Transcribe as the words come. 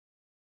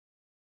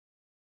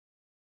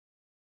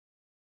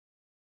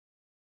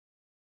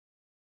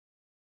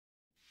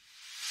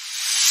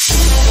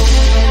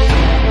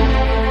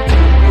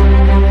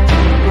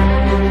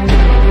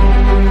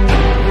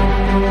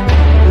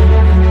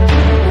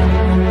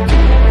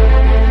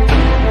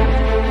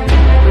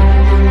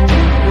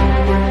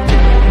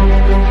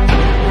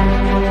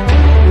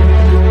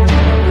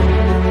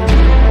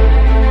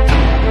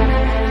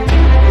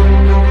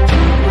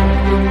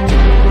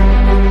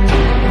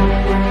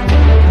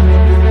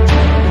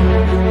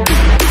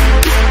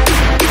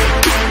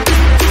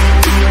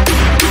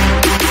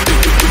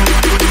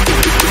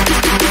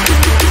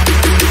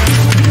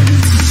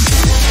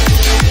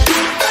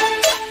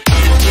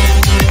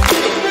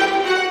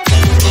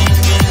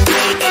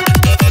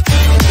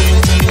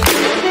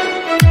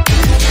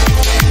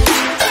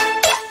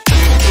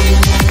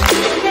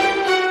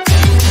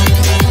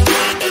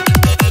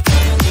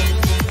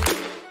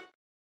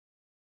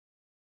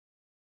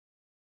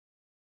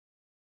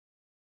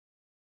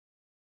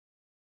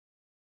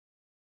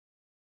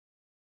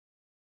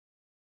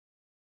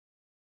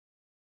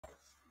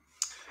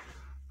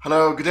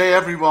Hello, good day,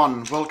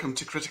 everyone. Welcome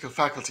to Critical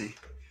Faculty.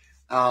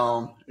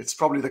 It's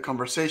probably the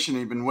conversation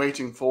you've been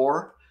waiting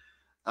for.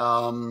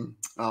 About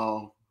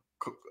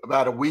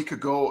a week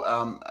ago,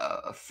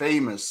 a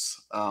famous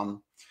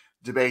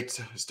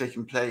debate is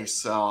taking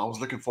place. I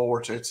was looking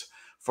forward to it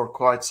for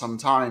quite some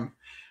time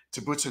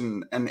to put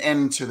an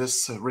end to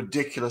this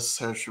ridiculous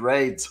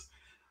charade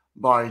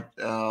by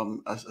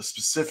a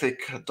specific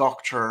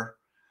doctor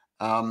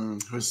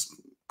whose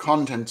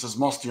content is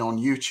mostly on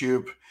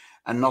YouTube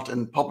and not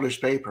in published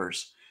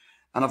papers.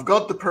 And I've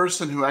got the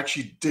person who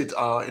actually did,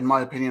 in my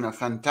opinion, a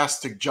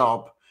fantastic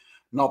job,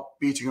 not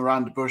beating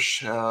around the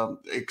bush,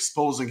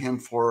 exposing him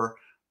for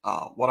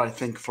what I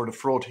think for the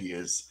fraud he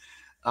is.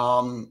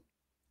 Um,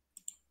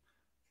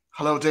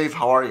 Hello, Dave.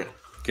 How are you?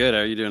 Good. How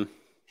are you doing?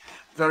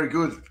 Very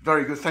good.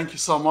 Very good. Thank you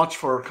so much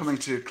for coming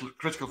to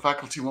Critical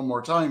Faculty one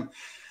more time.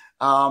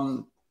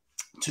 Um,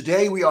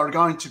 Today we are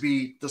going to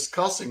be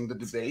discussing the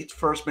debate.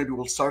 First, maybe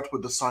we'll start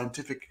with the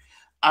scientific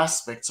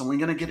aspects, and we're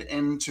going to get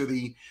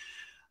into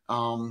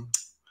um,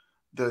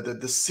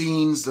 the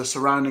scenes, the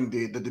surrounding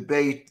the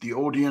debate, the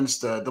audience,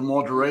 the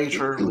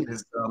moderator with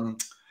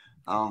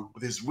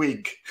his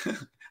wig.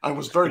 I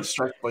was very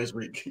distracted by his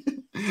wig.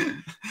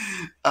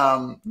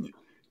 um,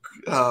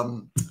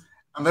 um,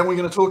 and then we're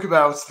going to talk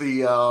about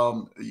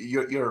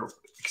your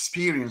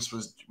experience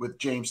with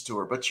James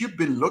Stewart. But you've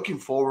been looking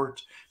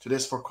forward to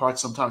this for quite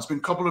some time. It's been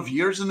a couple of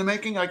years in the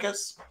making, I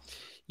guess.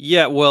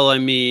 Yeah, well, I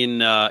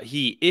mean,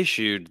 he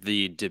issued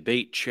the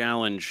debate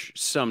challenge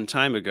some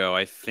time ago.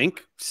 I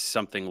think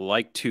something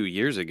like 2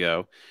 years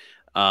ago.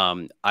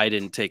 I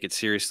didn't take it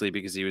seriously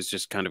because he was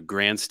just kind of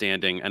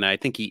grandstanding, and I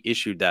think he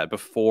issued that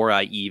before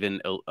I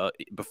even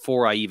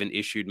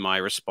issued my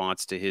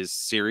response to his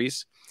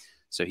series.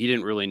 So he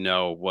didn't really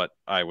know what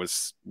I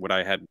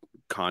had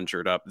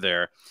conjured up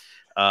there.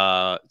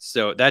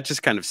 So that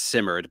just kind of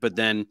simmered. But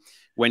then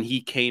when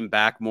he came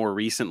back more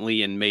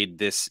recently and made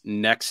this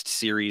next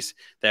series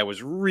that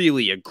was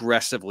really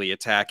aggressively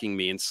attacking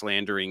me and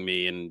slandering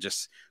me and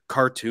just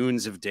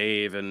cartoons of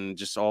Dave and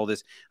just all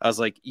this, I was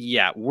like,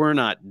 yeah, we're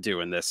not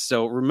doing this.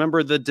 So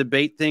remember the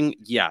debate thing?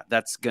 Yeah,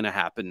 that's going to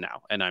happen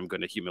now. And I'm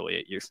going to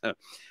humiliate you. So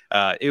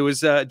it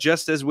was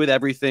just as with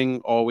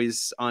everything,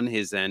 always on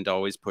his end,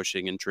 always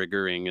pushing and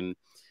triggering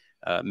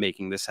and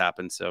making this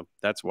happen. So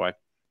that's why.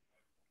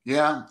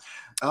 Yeah.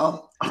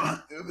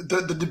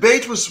 The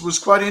debate was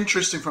quite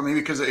interesting for me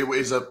because it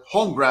was a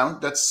home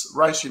ground. That's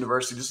Rice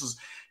University. This is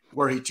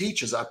where he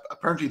teaches.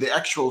 Apparently, the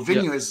actual Yeah.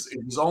 venue is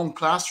in his own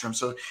classroom.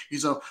 So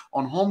he's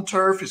on home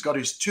turf. He's got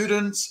his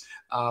students,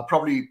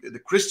 probably the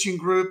Christian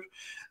group,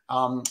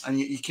 and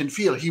you can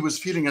feel he was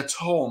feeling at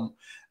home.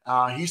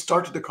 He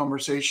started the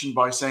conversation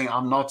by saying,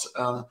 "I'm not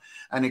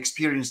an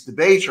experienced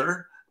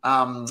debater.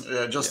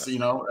 Just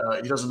Yeah.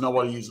 he doesn't know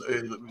what he's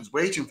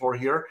waiting for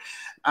here,"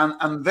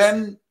 and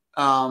then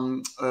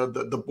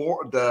the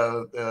board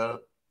the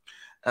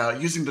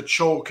using the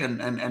choke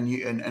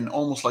and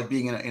almost like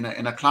being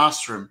in a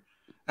classroom.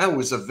 That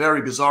was a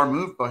very bizarre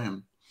move by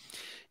him.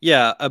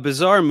 Yeah, a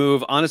bizarre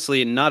move.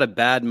 Honestly, not a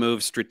bad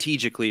move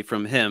strategically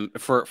from him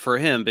for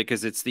him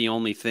because it's the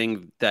only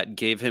thing that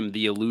gave him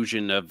the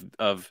illusion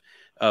of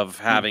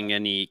having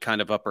any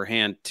kind of upper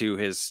hand to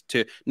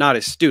not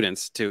his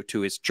students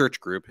to his church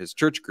group. His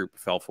church group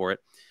fell for it.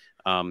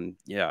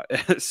 Yeah,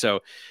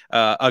 so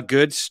a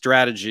good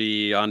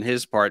strategy on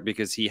his part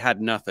because he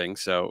had nothing,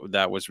 so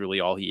that was really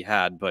all he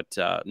had. But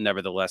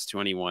nevertheless, to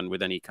anyone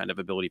with any kind of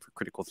ability for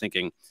critical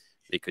thinking,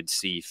 they could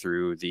see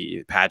through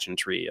the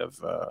pageantry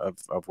of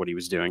what he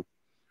was doing.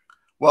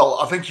 Well,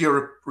 I think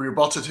you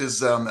rebutted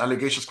his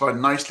allegations quite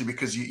nicely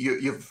because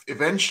you've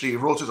eventually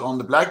wrote it on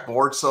the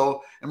blackboard,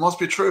 so it must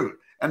be true.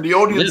 And the Yeah,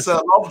 audience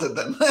loved it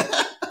then.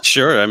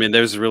 sure. I mean,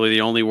 those really the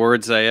only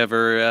words I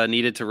ever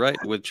needed to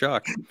write with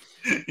chalk.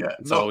 Yeah,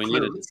 That's all no we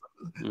needed. clues.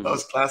 That Hmm.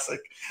 was classic.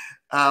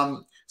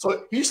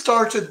 So he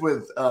started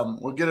with,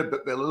 we'll get a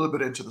little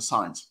bit into the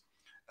science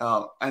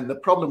and the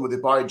problem with the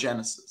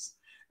biogenesis.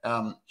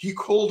 He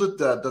called it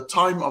the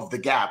time of the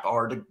gap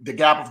or the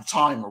gap of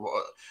time or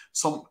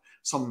some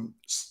some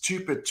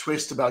stupid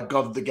twist about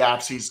God of the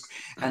gaps. He's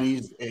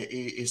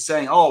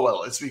saying, oh,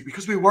 well, it's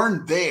because we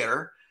weren't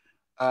there,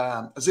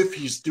 as if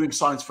he's doing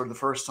science for the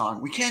first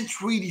time. We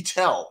can't really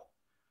tell.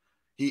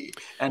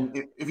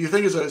 If you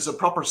think as a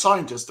proper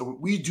scientist,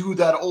 we do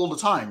that all the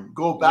time.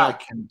 Go Well,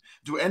 back and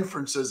do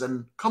inferences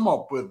and come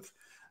up with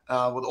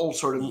all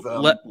sort of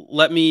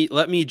let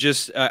me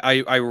just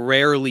I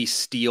rarely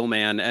steel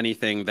man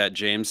anything that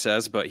James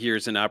says, but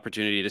here's an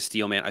opportunity to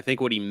steel man. I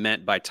think what he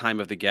meant by time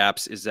of the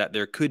gaps is that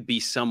there could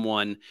be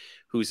someone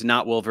who's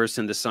not well versed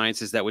in the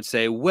sciences that would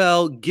say,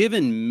 well,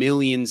 given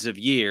millions of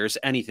years,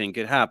 anything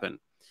could happen,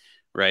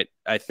 right?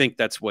 I think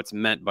that's what's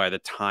meant by the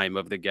time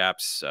of the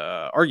gaps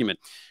argument.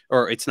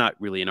 Or it's not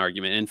really an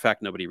argument. In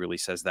fact, nobody really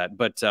says that.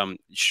 But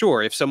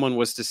sure, if someone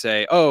was to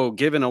say, oh,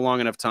 given a long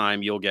enough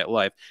time, you'll get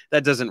life,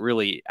 that doesn't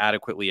really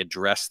adequately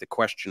address the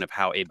question of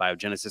how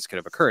abiogenesis could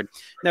have occurred.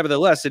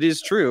 Nevertheless, it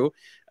is true.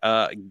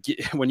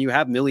 When you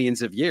have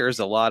millions of years,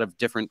 a lot of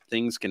different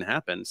things can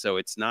happen. So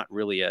it's not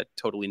really a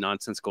totally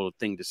nonsensical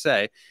thing to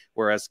say.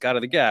 Whereas God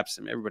of the Gaps,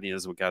 and everybody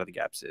knows what God of the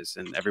Gaps is,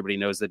 and everybody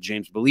knows that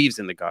James believes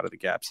in the God of the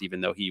Gaps,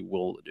 even though he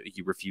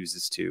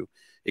refuses to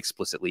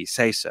explicitly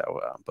say so.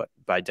 But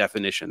by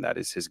definition, that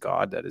is his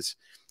God. That is,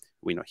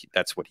 we know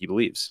that's what he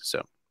believes.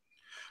 So,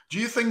 do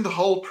you think the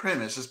whole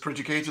premise is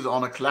predicated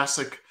on a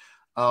classic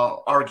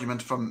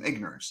argument from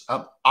ignorance?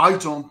 I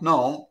don't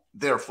know,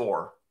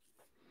 therefore.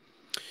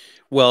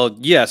 Well,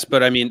 yes,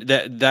 but I mean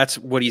that's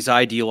what he's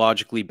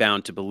ideologically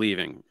bound to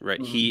believing,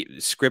 right?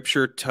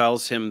 Scripture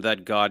tells him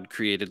that God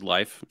created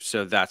life,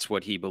 so that's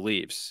what he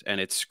believes, and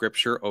it's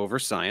scripture over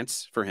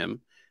science for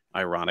him,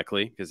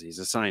 ironically, because he's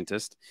a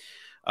scientist.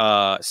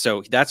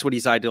 So that's what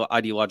he's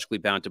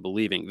ideologically bound to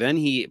believing. Then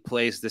he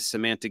plays this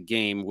semantic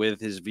game with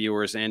his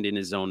viewers and in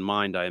his own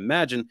mind, I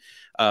imagine,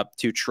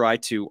 to try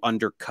to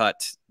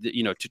undercut,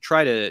 to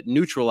try to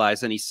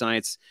neutralize any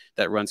science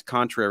that runs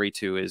contrary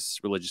to his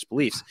religious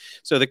beliefs.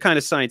 So the kind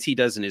of science he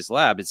does in his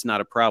lab, it's not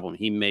a problem.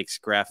 He makes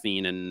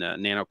graphene and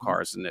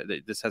nanocars,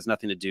 and this has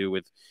nothing to do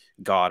with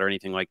God or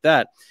anything like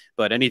that.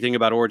 But anything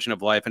about origin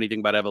of life, anything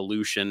about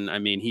evolution, I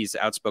mean, he's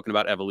outspoken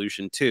about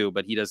evolution too,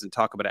 but he doesn't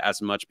talk about it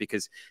as much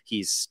because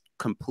he's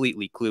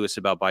completely clueless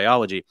about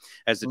biology.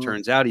 As it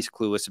turns out, he's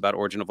clueless about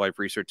origin of life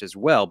research as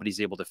well, but he's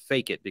able to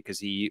fake it because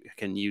he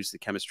can use the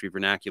chemistry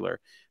vernacular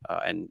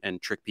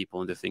and trick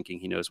people into thinking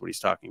he knows what he's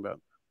talking about.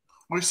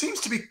 Well, he seems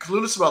to be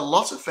clueless about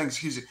lots of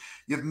things.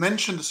 You've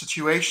mentioned a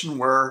situation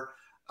where,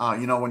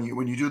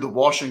 when you do the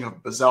washing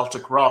of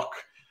basaltic rock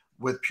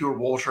with pure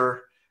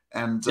water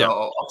and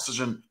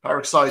oxygen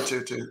peroxide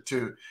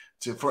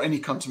for any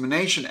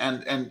contamination,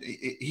 and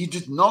he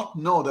did not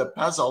know that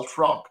basalt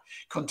rock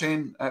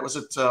contained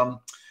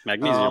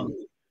magnesium.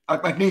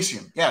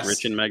 Magnesium, yes,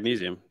 rich in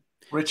magnesium.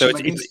 So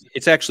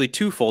it's actually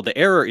twofold. The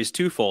error is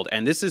twofold,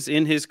 and this is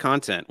in his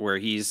content where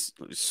he's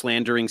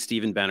slandering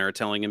Stephen Benner,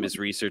 telling him his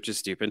research is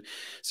stupid.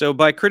 So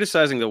by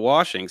criticizing the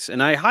washings,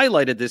 and I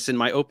highlighted this in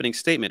my opening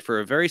statement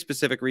for a very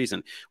specific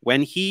reason,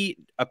 when he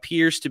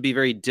appears to be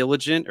very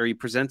diligent, or he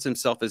presents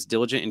himself as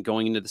diligent in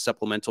going into the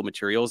supplemental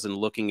materials and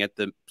looking at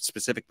the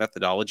specific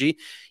methodology,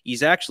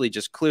 he's actually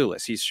just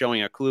clueless. He's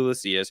showing how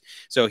clueless he is.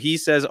 So he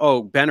says,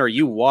 oh, Benner,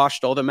 you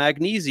washed all the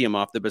magnesium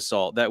off the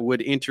basalt that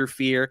would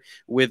interfere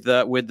with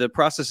the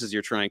processes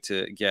you're trying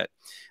to get.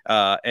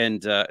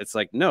 It's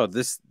like, no,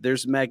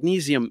 there's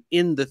magnesium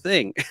in the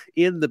thing,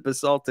 in the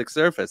basaltic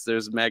surface,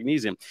 there's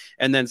magnesium.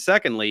 And then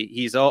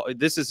secondly,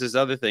 this is his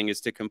other thing,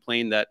 is to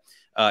complain that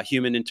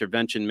human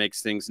intervention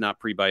makes things not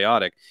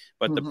prebiotic.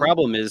 But the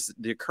problem is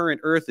the current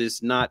Earth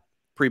is not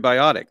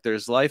prebiotic.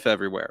 There's life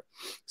everywhere.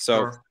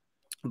 So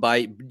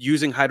by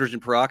using hydrogen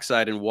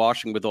peroxide and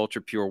washing with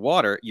ultra pure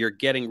water, you're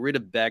getting rid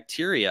of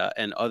bacteria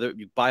and other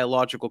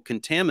biological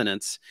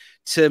contaminants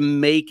to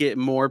make it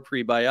more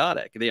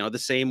prebiotic. The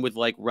same with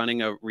like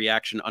running a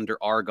reaction under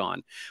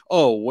argon.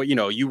 Oh,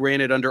 well, you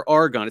ran it under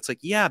argon. It's like,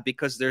 yeah,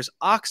 because there's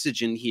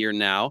oxygen here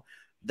now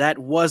that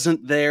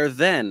wasn't there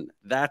then.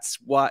 That's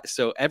why.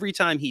 So every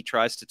time he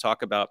tries to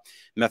talk about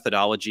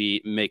methodology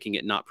making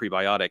it not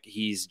prebiotic,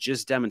 he's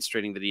just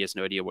demonstrating that he has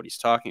no idea what he's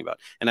talking about.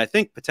 And I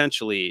think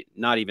potentially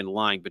not even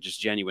lying, but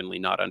just genuinely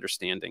not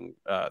understanding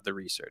the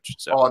research.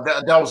 So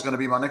that was going to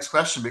be my next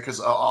question,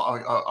 because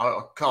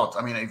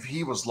I mean, if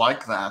he was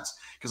like that,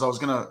 because I was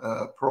going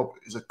to probe,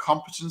 is it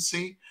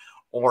competency,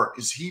 or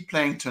is he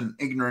playing to an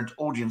ignorant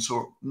audience who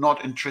are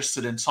not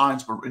interested in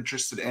science but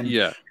interested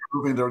in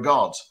proving their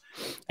gods?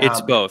 It's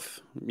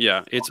both.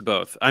 Yeah, it's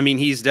both. I mean,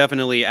 he's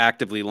definitely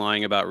actively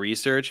lying about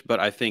research,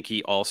 but I think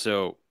he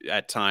also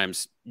at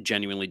times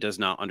genuinely does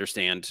not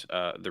understand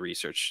the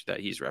research that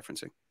he's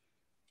referencing.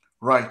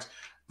 Right.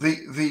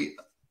 The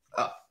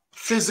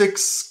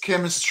physics,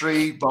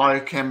 chemistry,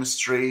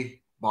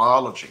 biochemistry,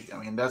 biology, I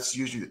mean, that's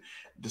usually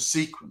the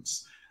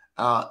sequence.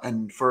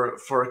 And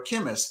for a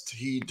chemist,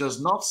 he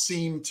does not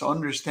seem to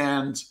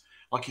understand,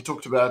 like you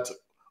talked about,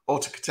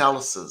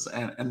 autocatalysis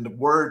and the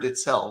word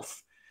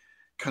itself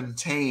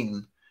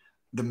contain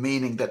the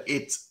meaning that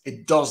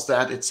it does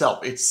that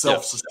itself. It's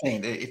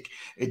self-sustained.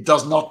 It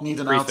does not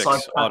need an prefix,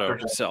 outside auto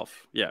factor.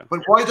 Self. Yeah.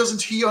 But why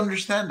doesn't he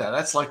understand that?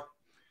 That's like,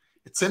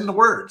 it's in the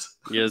words.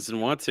 He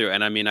doesn't want to.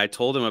 And I mean, I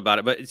told him about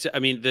it, but I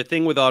mean, the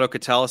thing with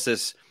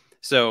autocatalysis,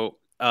 so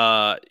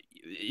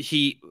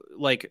he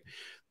like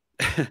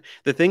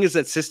the thing is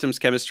that systems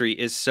chemistry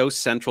is so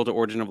central to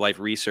origin of life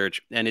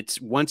research. And it's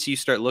once you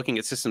start looking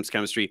at systems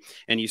chemistry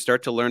and you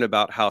start to learn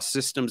about how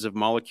systems of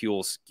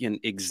molecules can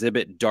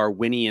exhibit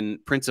Darwinian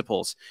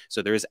principles.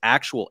 So there is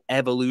actual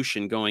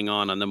evolution going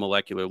on the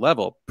molecular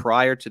level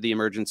prior to the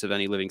emergence of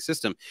any living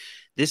system.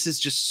 This is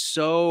just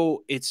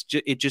so, it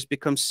just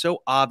becomes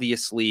so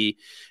obviously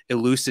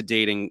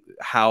elucidating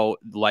how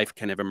life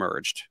can have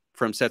emerged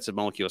from sets of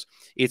molecules.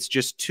 It's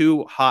just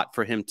too hot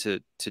for him to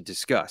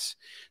discuss.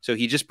 So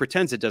he just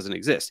pretends it doesn't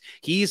exist.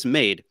 He's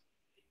made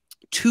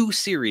 2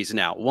 series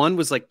now. One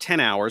was like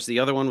 10 hours. The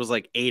other one was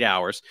like 8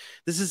 hours.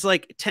 This is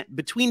like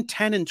between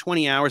 10 and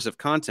 20 hours of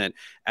content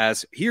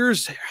as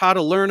here's how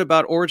to learn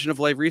about origin of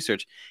life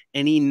research.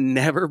 And he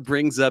never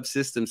brings up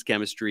systems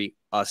chemistry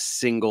a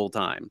single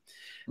time.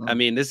 I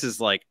mean, this is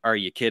like, are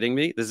you kidding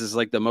me? This is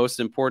like the most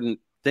important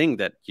thing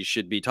that you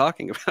should be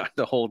talking about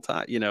the whole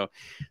time, you know?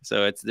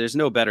 So there's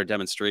no better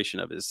demonstration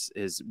of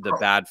the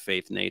bad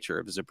faith nature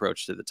of his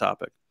approach to the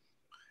topic.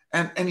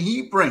 And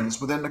he brings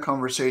within the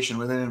conversation,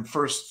 within the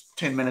first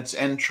 10 minutes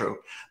intro,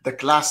 the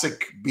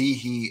classic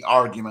Behe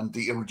argument,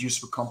 the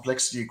irreducible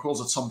complexity. He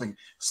calls it something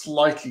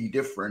slightly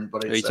different,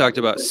 but it's, he talked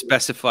about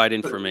specified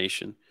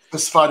information.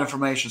 Specified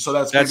information. So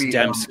that's maybe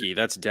Dembski.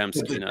 That's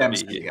Dembski, not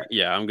Behe.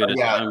 Yeah, I'm gonna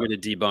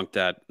debunk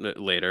that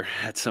later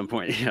at some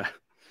point. Yeah.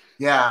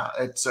 Yeah,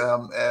 it's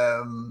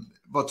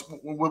but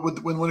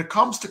when it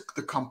comes to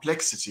the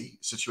complexity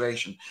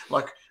situation,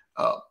 like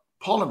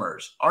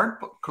polymers aren't,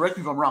 correct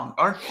me if I'm wrong,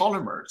 aren't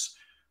polymers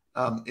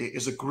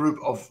is a group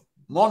of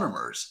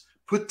monomers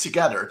put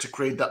together to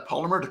create that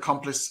polymer,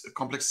 the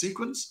complex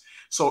sequence.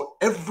 So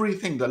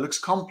everything that looks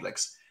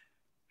complex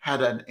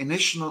had an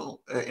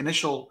initial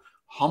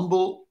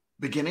humble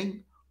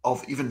beginning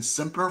of even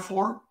simpler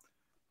form.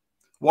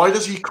 Why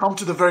does he come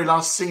to the very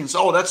last scene?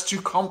 So, oh, that's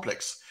too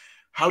complex.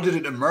 How did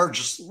it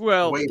emerge?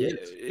 Well,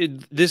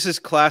 this is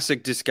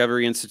classic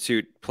Discovery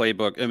Institute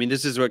playbook. I mean,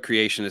 this is what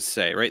creationists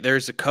say, right?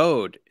 There's a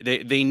code.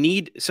 They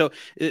need, so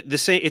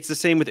it's the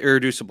same with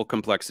irreducible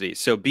complexity.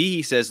 So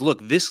Behe says, look,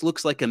 this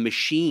looks like a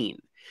machine,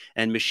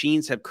 and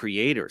machines have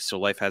creators. So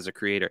life has a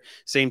creator.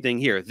 Same thing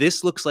here.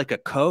 This looks like a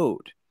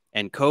code,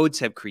 and codes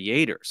have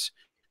creators.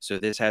 So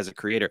this has a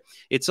creator.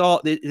 This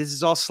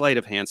is all sleight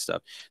of hand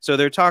stuff. So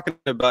they're talking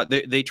about,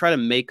 they try to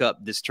make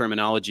up this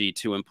terminology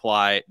to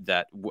imply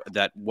that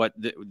what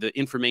the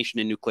information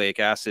in nucleic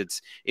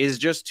acids is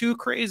just too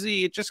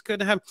crazy. It just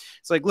couldn't have.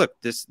 It's like, look,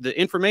 the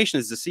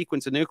information is the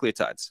sequence of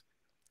nucleotides,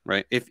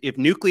 right? If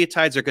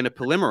nucleotides are going to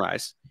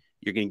polymerize,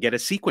 you're going to get a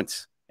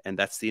sequence, and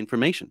that's the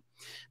information.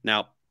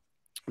 Now,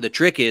 the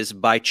trick is,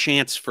 by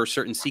chance, for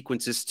certain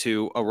sequences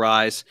to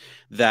arise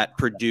that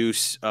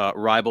produce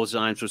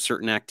ribozymes with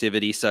certain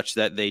activity, such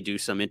that they do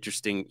some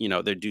interesting,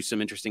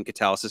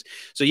 catalysis.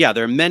 So yeah,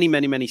 there are many,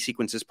 many, many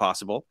sequences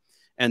possible.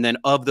 And then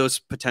of those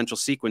potential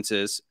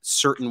sequences,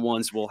 certain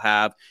ones will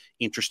have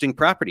interesting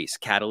properties,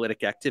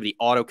 catalytic activity,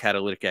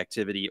 autocatalytic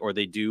activity, or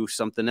they do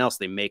something else.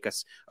 They make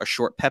a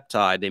short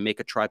peptide, they make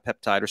a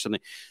tripeptide or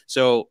something.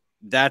 So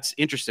that's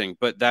interesting,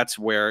 but that's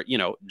where,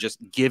 just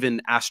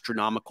given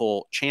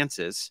astronomical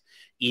chances,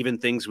 even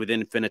things with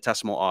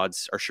infinitesimal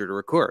odds are sure to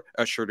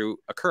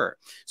occur.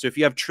 So if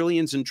you have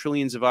trillions and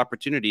trillions of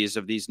opportunities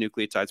of these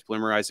nucleotides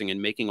polymerizing and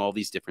making all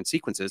these different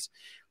sequences,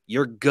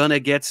 you're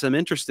gonna get some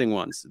interesting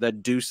ones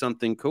that do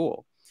something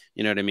cool.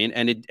 You know what I mean?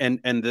 And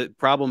the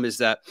problem is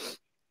that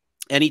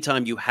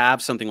anytime you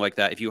have something like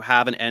that, if you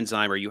have an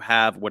enzyme or you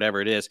have whatever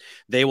it is,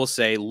 they will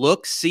say,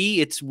 look,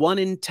 see, it's 1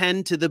 in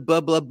 10 to the blah,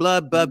 blah, blah,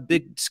 blah,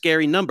 big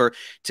scary number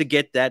to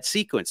get that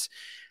sequence.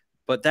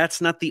 But that's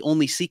not the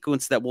only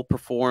sequence that will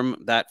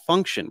perform that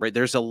function, right?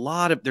 There's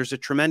a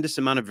tremendous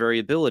amount of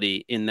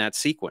variability in that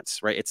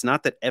sequence, right? It's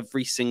not that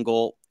every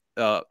single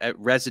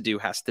residue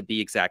has to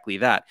be exactly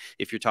that.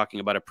 If you're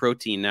talking about a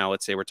protein now,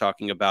 let's say we're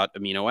talking about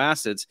amino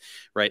acids,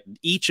 right?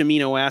 Each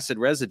amino acid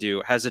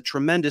residue has a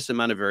tremendous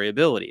amount of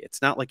variability.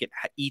 It's not like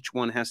each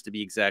one has to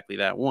be exactly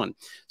that one.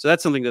 So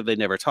that's something that they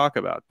never talk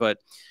about. But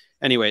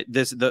anyway,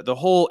 the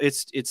whole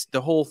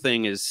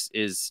thing is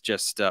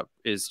just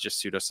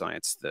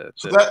pseudoscience, the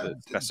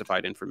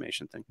specified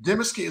information thing.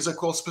 Dembski is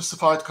called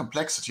specified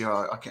complexity.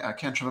 I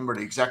can't remember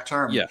the exact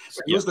term. Yeah,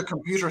 he was the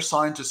computer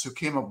scientist who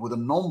came up with a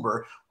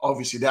number.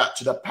 Obviously, that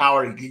to that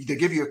power, they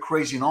give you a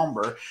crazy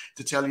number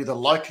to tell you the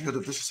likelihood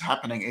of this is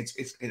happening.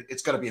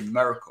 It's got to be a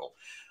miracle.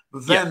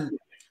 But then.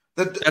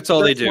 That's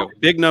all they do.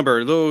 Big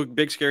number, little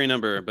big scary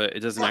number, but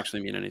it doesn't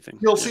actually mean anything.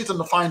 You'll see it in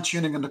the fine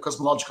tuning and the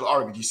cosmological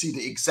argument. You see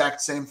the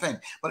exact same thing.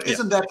 But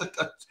isn't that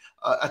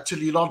a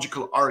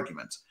teleological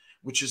argument,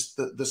 which is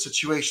the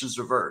situation's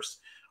reversed?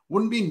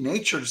 Wouldn't be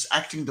nature just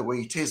acting the way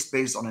it is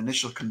based on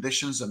initial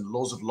conditions and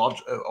laws of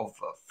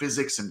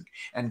physics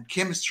and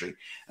chemistry,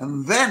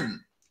 and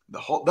then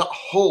that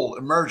whole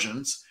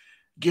emergence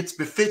gets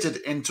befitted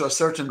into a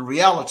certain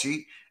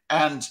reality,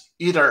 and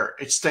either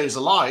it stays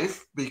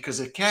alive because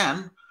it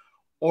can,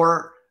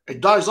 or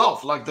it dies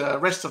off like the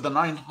rest of the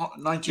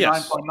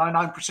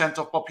 99.99%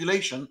 of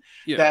population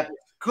that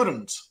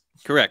couldn't.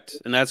 Correct.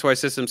 And that's why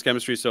systems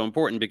chemistry is so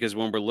important, because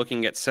when we're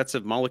looking at sets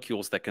of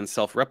molecules that can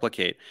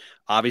self-replicate,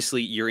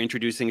 obviously you're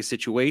introducing a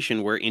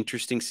situation where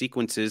interesting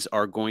sequences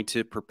are going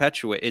to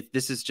perpetuate it.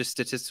 This is just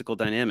statistical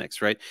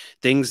dynamics, right?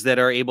 Things that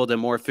are able to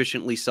more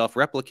efficiently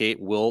self-replicate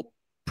will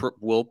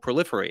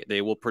proliferate.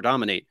 They will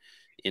predominate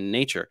in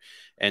nature.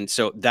 And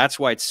so that's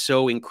why it's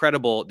so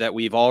incredible that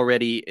we've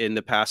already in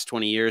the past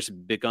 20 years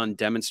begun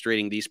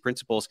demonstrating these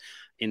principles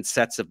in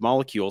sets of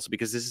molecules,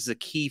 because this is a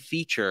key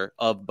feature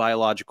of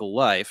biological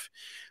life.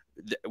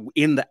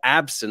 in the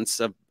absence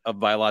of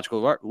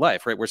biological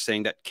life, right? We're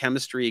saying that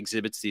chemistry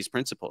exhibits these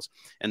principles.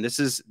 And this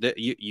is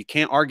you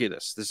can't argue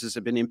this. This has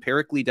been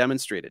empirically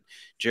demonstrated.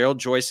 Gerald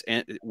Joyce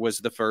was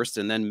the first,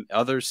 and then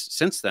others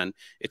since then.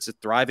 It's a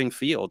thriving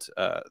field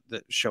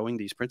that showing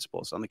these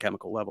principles on the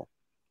chemical level.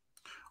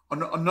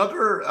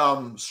 Another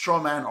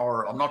straw man,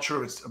 or I'm not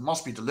sure, it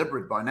must be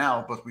deliberate by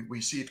now, but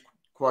we see it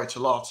quite a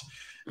lot,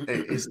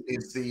 is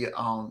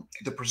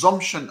the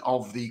presumption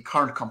of the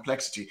current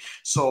complexity.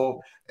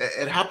 So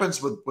it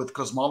happens with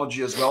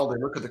cosmology as well. They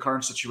look at the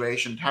current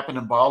situation. It happened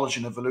in biology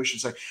and evolution.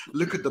 Say,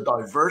 look at the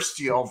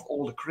diversity of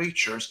all the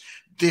creatures.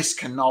 This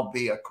cannot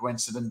be a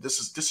coincidence.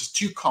 This is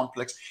too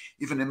complex.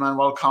 Even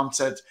Immanuel Kant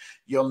said,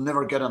 "You'll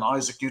never get an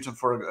Isaac Newton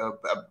for a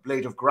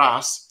blade of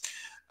grass."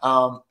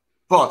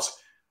 But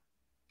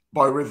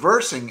by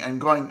reversing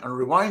and going and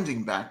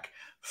rewinding back,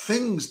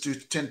 things do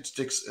tend to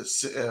take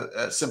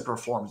simpler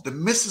forms. The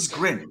Mrs.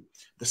 Grin,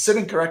 the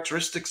 7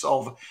 characteristics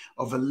of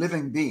a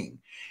living being,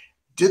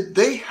 did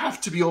they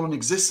have to be all in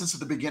existence at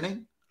the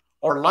beginning?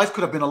 Or life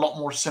could have been a lot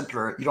more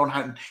simpler. You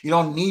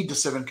don't need the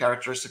 7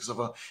 characteristics of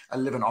a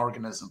living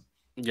organism.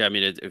 Yeah, I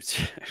mean,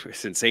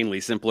 it's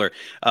insanely simpler.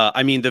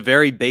 I mean, the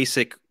very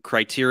basic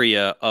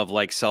criteria of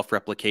like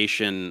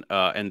self-replication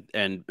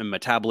and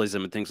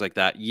metabolism and things like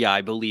that. Yeah,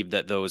 I believe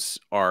that those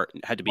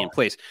had to be in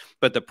place.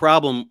 But the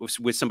problem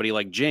with somebody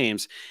like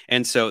James,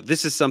 and so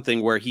this is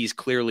something where he's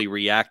clearly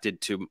reacted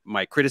to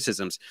my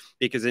criticisms,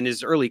 because in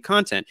his early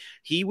content,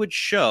 he would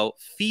show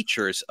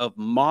features of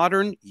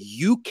modern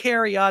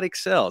eukaryotic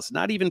cells,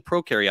 not even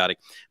prokaryotic,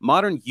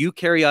 modern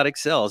eukaryotic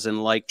cells,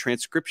 and like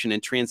transcription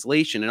and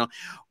translation and all.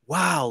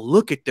 Wow,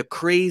 look at the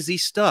crazy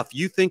stuff.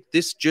 You think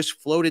this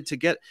just floated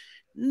together?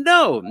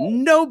 No,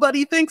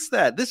 nobody thinks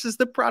that. This is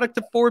the product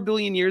of 4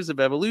 billion years of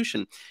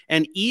evolution.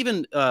 And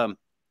even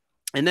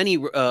and then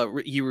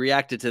he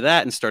reacted to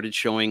that and started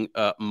showing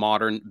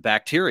modern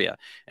bacteria.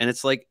 And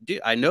it's like,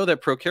 dude, I know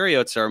that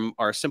prokaryotes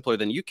are simpler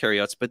than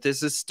eukaryotes, but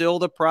this is still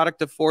the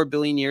product of 4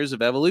 billion years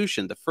of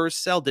evolution. The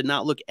first cell did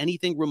not look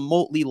anything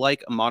remotely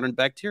like a modern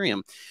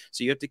bacterium.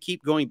 So you have to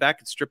keep going back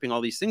and stripping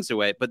all these things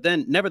away. But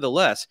then,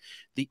 nevertheless,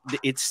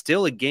 it's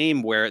still a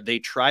game where they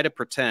try to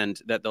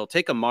pretend that they'll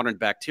take a modern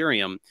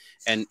bacterium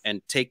and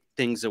take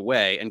things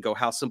away and go,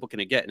 how simple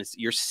can it get? And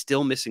you're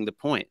still missing the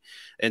point.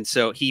 And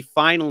so he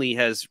finally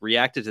has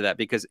reacted to that,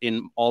 because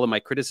in all of my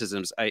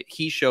criticisms,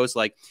 he shows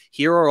like,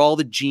 here are all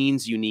the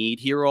genes you need.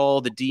 Here are all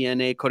the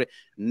DNA coded.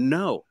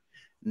 No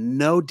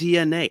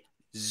DNA.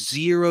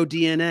 Zero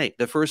DNA.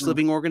 The first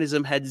living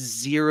organism had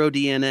zero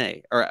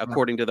DNA, or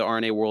according to the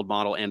RNA world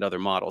model and other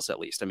models, at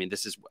least. I mean,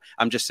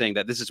 I'm just saying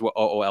that this is what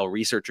OOL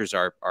researchers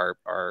are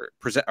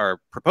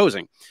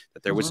proposing,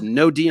 that there was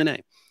no DNA.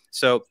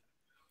 So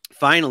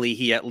finally,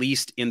 he, at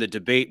least in the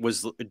debate,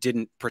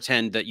 didn't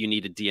pretend that you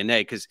needed DNA,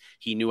 because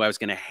he knew I was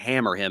going to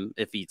hammer him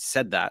if he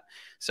said that.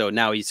 So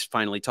now he's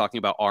finally talking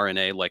about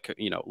RNA,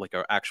 like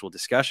an actual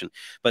discussion.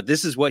 But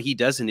this is what he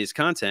does in his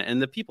content,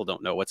 and the people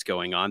don't know what's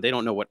going on. They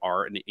don't know what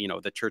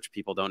RNA, the church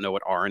people don't know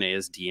what RNA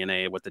is,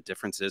 DNA, what the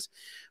difference is.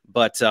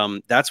 But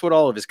that's what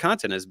all of his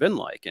content has been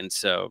like. And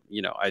so,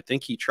 I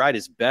think he tried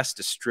his best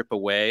to strip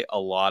away a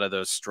lot of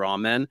those straw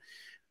men,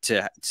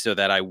 so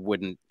that I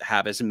wouldn't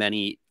have as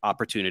many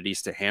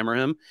opportunities to hammer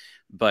him.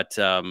 But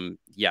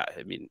yeah,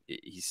 I mean,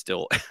 he's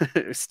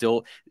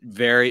still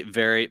very,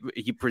 very,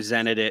 he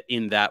presented it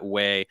in that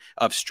way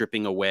of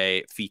stripping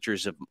away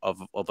features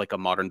of like a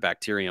modern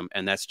bacterium.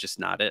 And that's just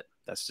not it.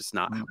 That's just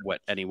not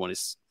what anyone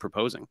is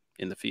proposing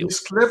in the field.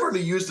 It's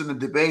cleverly used in the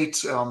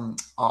debate. I'm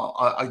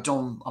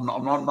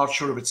not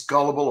sure if it's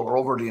gullible or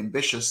overly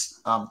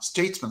ambitious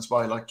statements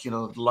by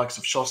the likes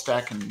of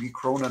Shostak and Lee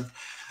Cronin.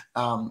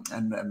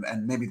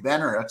 And maybe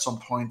Benner at some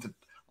point, that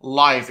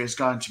life is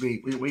going to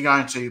be, we're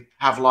going to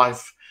have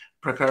life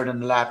prepared in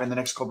the lab in the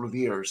next couple of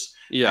years.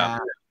 Yeah.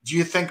 Do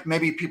you think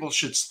maybe people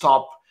should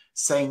stop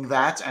saying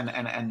that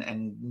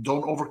and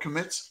don't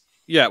overcommit?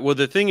 Yeah, well,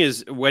 the thing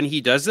is, when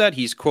he does that,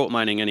 he's quote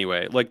mining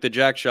anyway. Like the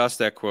Jack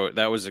Shostak quote,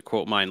 that was a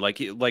quote mine. Like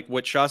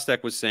what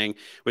Shostak was saying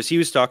was, he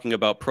was talking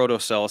about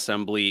protocell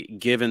assembly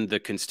given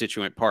the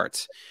constituent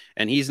parts,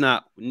 and he's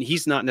not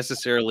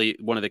necessarily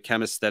one of the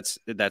chemists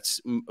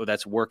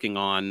that's working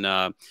on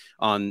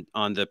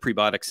the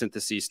prebiotic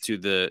syntheses to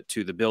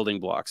the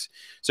building blocks.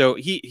 So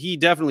he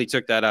definitely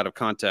took that out of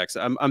context.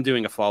 I'm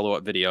doing a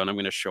follow-up video, and I'm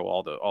going to show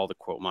all the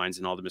quote mines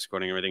and all the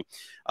misquoting and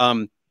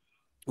everything.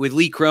 With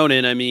Lee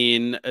Cronin, I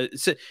mean,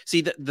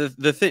 see,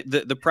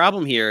 the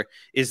problem here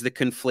is the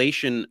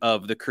conflation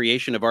of the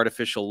creation of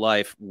artificial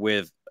life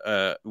with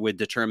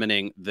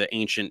determining the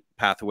ancient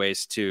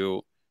pathways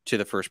to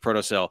the first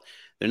protocell.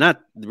 They're not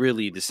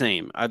really the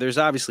same. There's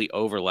obviously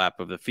overlap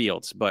of the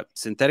fields, but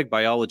synthetic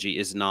biology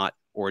is not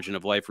origin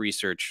of life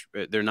research.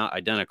 They're not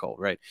identical,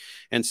 right?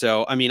 And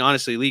so, I mean,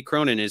 honestly, Lee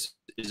Cronin is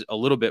a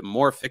little bit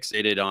more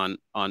fixated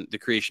on the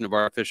creation of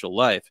artificial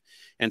life,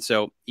 and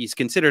so he's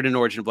considered an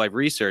origin of life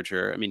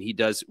researcher. I mean, he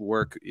does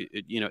work,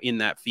 in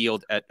that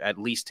field at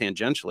least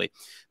tangentially,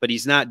 but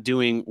he's not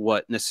doing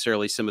what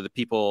necessarily some of the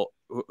people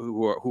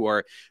who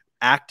are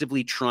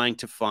actively trying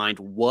to find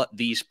what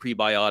these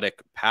prebiotic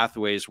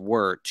pathways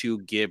were to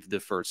give the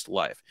first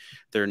life.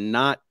 They're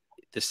not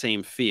the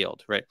same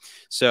field, right?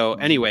 So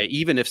anyway,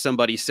 even if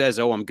somebody says,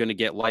 "Oh, I'm going to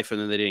get life,"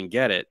 and then they didn't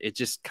get it, it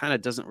just kind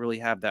of doesn't really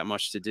have that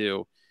much to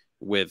do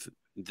with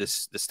the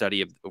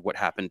study of what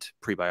happened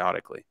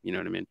prebiotically. You know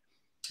what I mean?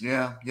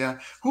 Yeah, yeah.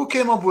 Who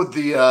came up with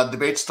the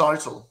debate's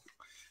title?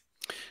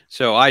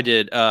 So I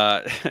did.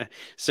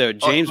 So Oh,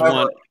 James clever.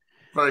 won.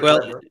 Very Well,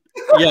 clever.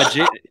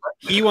 yeah,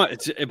 he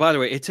wanted. By the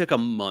way, it took a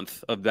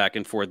month of back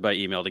and forth by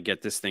email to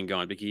get this thing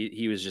going because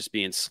he was just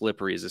being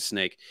slippery as a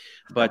snake.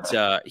 But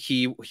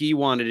he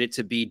wanted it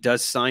to be: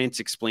 does science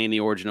explain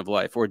the origin of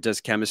life, or does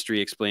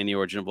chemistry explain the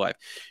origin of life?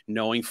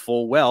 Knowing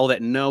full well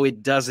that no,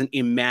 it doesn't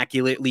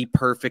immaculately,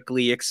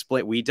 perfectly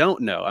explain. We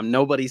don't know.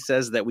 Nobody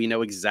says that we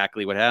know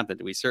exactly what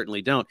happened. We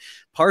certainly don't.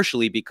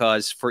 Partially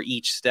because for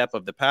each step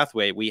of the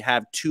pathway, we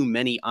have too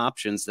many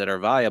options that are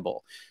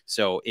viable.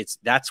 So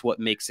that's what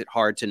makes it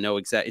hard to know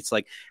exactly. It's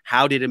like,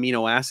 how did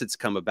amino acids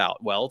come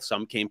about? Well,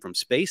 some came from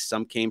space,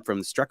 some came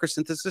from Strucker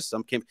synthesis,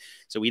 some came.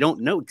 So we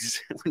don't know.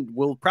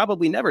 We'll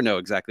probably never know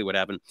exactly what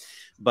happened.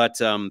 But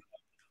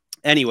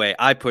anyway,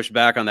 I pushed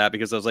back on that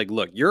because I was like,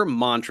 look, your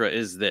mantra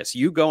is this.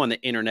 You go on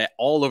the internet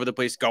all over the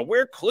place, go,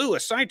 we're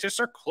clueless. Scientists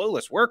are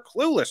clueless. We're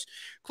clueless.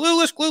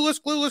 Clueless, clueless,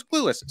 clueless,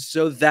 clueless.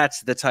 So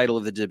that's the title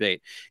of the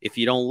debate. If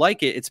you don't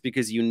like it, it's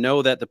because you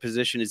know that the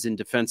position is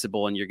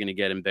indefensible and you're going to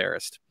get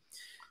embarrassed.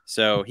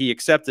 So he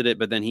accepted it,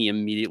 but then he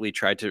immediately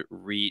tried to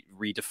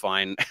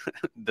redefine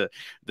the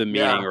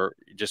meaning, or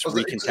just It's a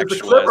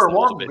recontextualize clever the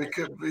whole one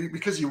debate.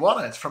 because you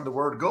won it from the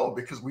word go,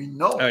 because we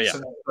know Oh yeah,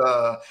 since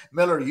the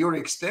Miller-Urey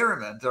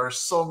experiment, there are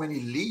so many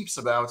leaps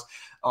about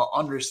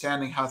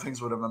understanding how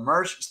things would have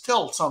emerged.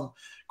 Still, some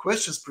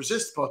questions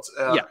persist, but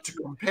yeah, to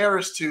compare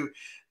us to,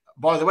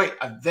 by the way,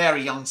 a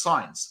very young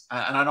science,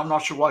 and I'm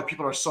not sure why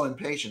people are so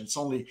impatient. It's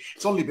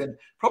only been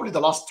probably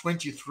the last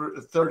 20,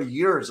 30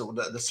 years of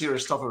the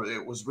serious stuff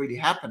it was really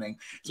happening.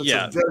 So it's a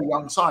yeah. very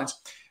young science,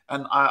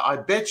 and I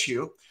bet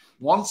you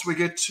once we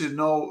get to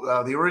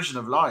know the origin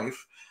of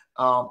life,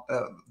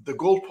 the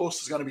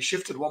goalpost is going to be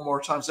shifted one more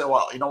time. Say,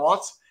 well, you know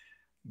what?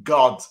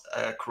 God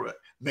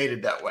made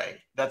it that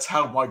way. That's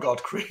how my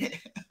God created.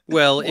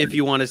 Well, if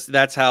you want to,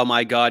 that's how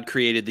my God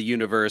created the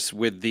universe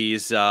with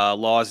these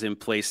laws in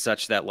place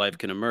such that life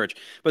can emerge.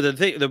 But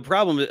the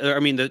problem, I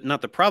mean,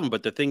 not the problem,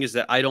 but the thing is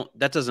that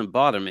that doesn't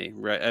bother me,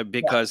 right? Yeah,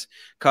 Because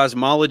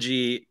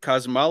cosmology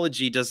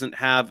doesn't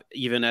have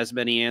even as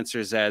many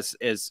answers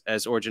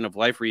as origin of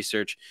life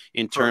research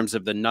in true. terms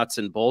of the nuts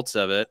and bolts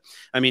of it.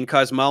 I mean,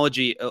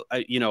 cosmology,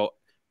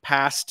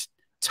 past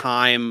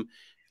time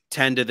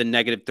 10 to the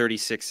negative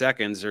 36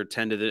 seconds, or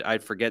 10 to the, I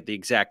forget the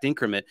exact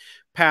increment,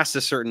 past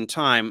a certain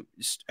time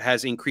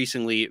has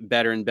increasingly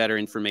better and better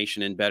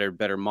information and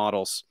better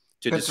models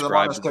to 10 to the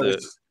describe minus the, 30.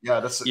 Yeah,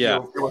 that's yeah.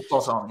 you were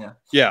spot on. Yeah,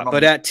 Yeah. But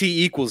phenomenal. at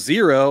t equals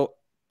 0,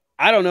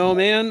 I don't know,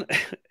 man.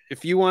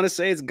 If you want to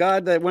say it's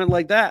God that went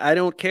like that, I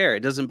don't care.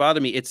 It doesn't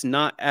bother me. It's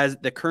not as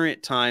the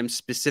current time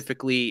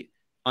specifically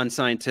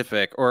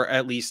unscientific, or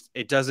at least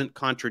it doesn't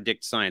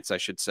contradict science, I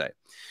should say.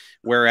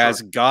 True.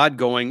 Whereas God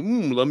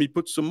going, let me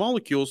put some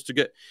molecules to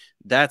get,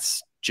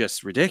 that's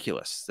just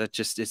ridiculous. That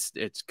just it's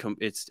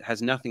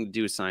has nothing to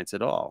do with science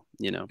at all,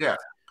 Yeah,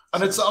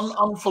 and it's So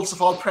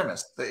unfalsifiable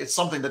premise. It's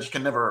something that you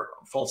can never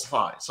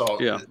falsify. So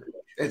yeah.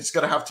 it's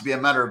going to have to be a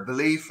matter of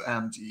belief,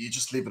 and you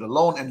just leave it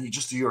alone, and you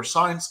just do your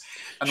science,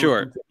 and we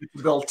Sure. continue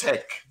to build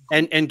tech.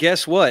 And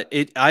guess what?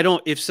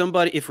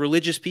 If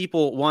religious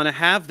people want to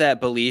have that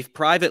belief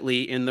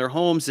privately in their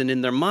homes and in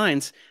their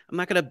minds, I'm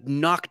not going to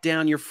knock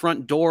down your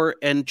front door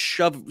and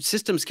shove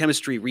systems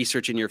chemistry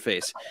research in your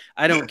face.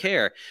 I don't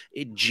care.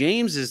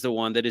 James is the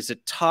one that is a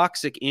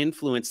toxic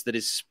influence that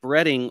is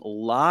spreading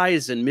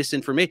lies and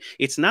misinformation.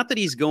 It's not that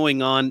he's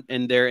going on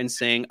in there and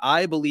saying,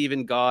 I believe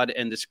in God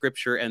and the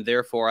scripture, and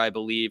therefore I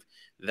believe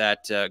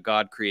that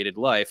God created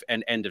life,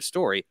 and end of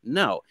story.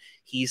 No,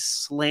 he's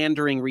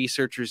slandering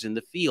researchers in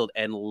the field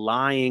and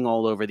lying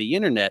all over the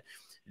internet.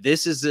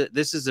 This is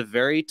a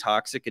very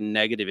toxic and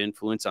negative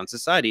influence on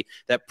society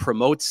that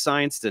promotes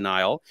science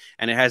denial,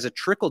 and it has a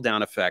trickle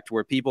down effect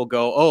where people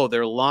go, oh,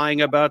 they're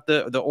lying about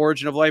the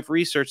origin of life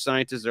research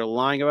scientists, they're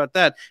lying about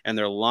that, and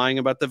they're lying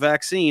about the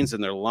vaccines,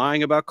 and they're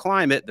lying about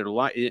climate.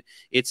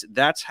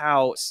 That's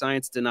how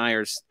science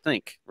deniers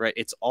think, right?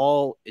 It's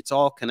all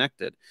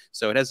connected.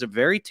 So it has a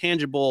very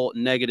tangible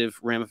negative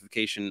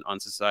ramification on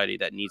society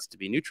that needs to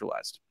be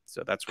neutralized.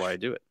 So that's why I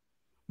do it.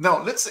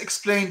 Now, let's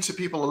explain to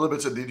people a little bit,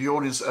 to the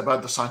audience,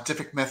 about the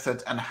scientific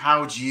method and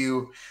how do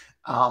you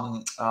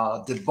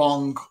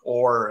debunk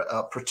or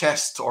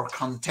protest or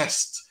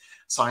contest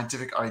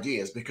scientific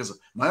ideas. Because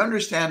my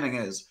understanding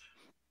is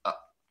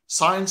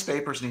science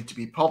papers need to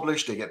be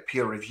published, they get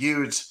peer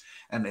reviewed,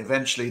 and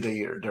eventually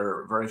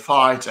they're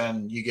verified,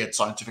 and you get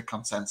scientific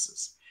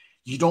consensus.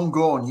 You don't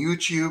go on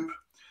YouTube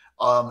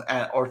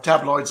or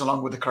tabloids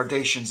along with the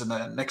Kardashians in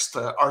the next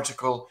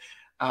article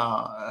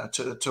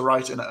to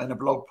write in a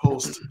blog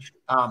post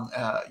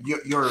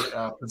your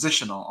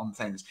position on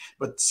things.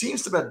 But it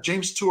seems that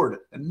James Stewart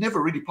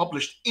never really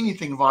published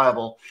anything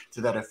viable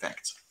to that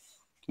effect.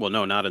 Well,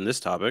 no, not in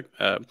this topic,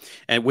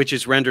 and which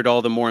is rendered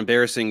all the more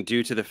embarrassing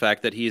due to the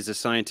fact that he is a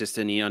scientist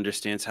and he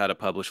understands how to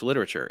publish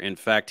literature. In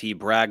fact, he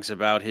brags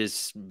about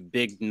his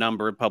big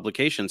number of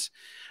publications,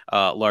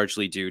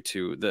 largely due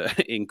to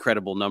the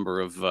incredible number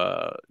of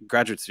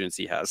graduate students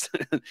he has.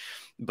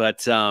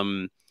 But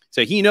so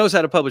he knows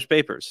how to publish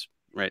papers,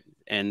 right?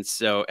 And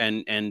so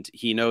and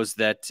he knows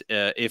that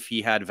if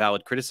he had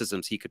valid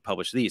criticisms, he could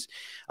publish these.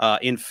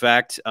 In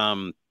fact.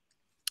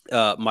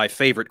 My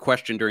favorite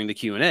question during the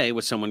Q&A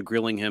was someone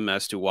grilling him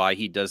as to why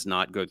he does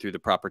not go through the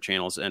proper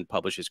channels and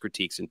publish his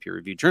critiques in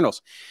peer-reviewed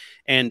journals.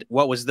 And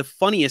what was the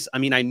funniest, I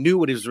mean, I knew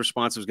what his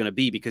response was going to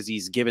be because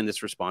he's given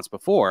this response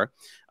before,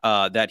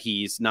 that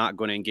he's not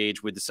going to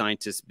engage with the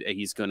scientists.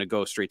 He's going to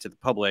go straight to the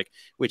public,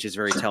 which is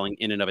very telling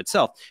in and of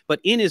itself. But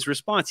in his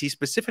response, he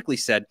specifically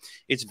said,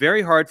 it's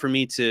very hard for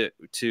me to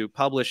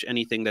publish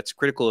anything that's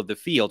critical of the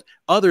field.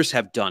 Others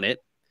have done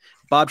it.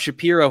 Bob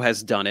Shapiro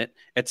has done it,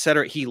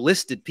 etc. He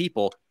listed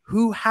people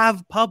who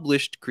have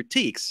published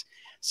critiques.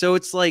 So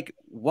it's like,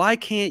 why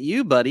can't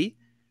you, buddy?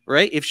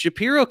 Right? If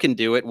Shapiro can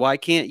do it, why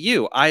can't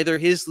you? Either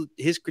his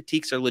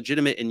critiques are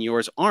legitimate and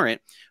yours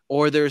aren't,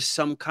 or there's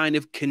some kind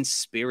of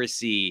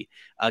conspiracy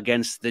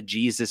against the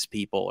Jesus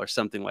people or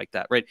something like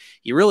that, right?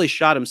 He really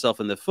shot himself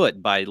in the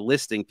foot by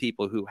listing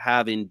people who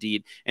have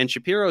indeed. And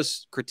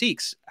Shapiro's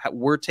critiques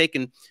were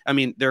taken, I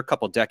mean, they're a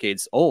couple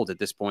decades old at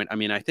this point. I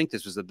mean, I think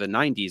this was the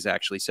 90s,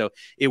 actually. So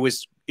it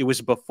was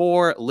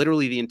before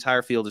literally the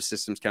entire field of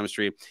systems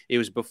chemistry. It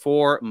was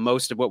before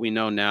most of what we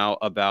know now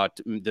about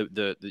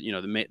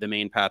the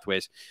main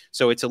pathways.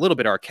 So it's a little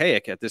bit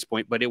archaic at this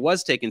point, but it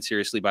was taken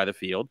seriously by the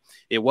field.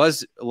 It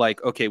was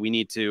like, okay, we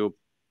need to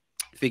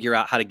figure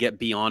out how to get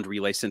beyond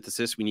relay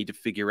synthesis. We need to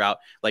figure out,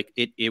 like,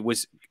 it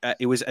was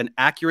an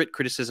accurate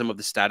criticism of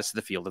the status of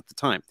the field at the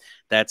time.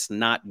 That's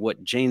not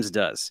what James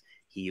does.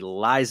 He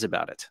lies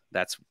about it.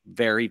 That's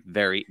very,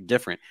 very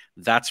different.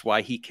 That's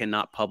why he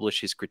cannot publish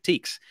his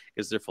critiques,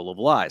 because they're full of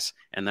lies.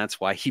 And that's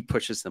why he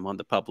pushes them on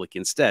the public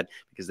instead,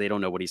 because they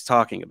don't know what he's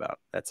talking about.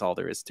 That's all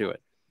there is to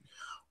it.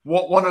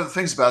 One of the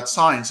things about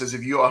science is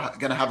if you are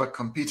going to have a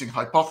competing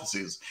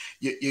hypothesis,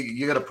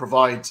 you got to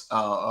provide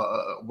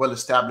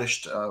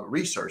well-established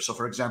research. So,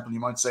 for example, you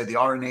might say the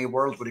RNA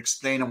world would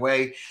explain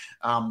away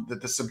that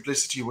the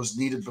simplicity was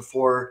needed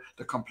before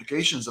the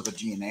complications of a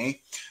DNA.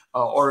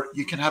 Or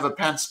you can have a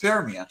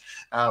panspermia,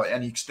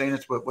 and you explain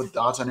it with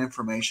data and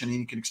information, and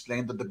you can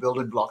explain that the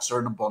building blocks are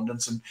in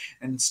abundance and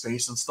in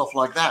space and stuff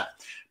like that.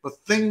 But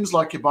things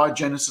like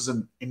abiogenesis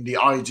in the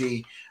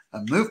ID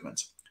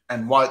movement,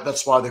 and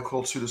that's why they're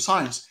called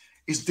pseudoscience,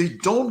 is they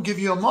don't give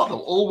you a model.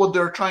 All what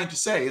they're trying to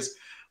say is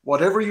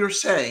whatever you're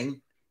saying,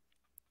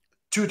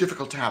 too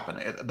difficult to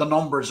happen. The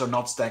numbers are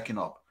not stacking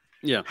up.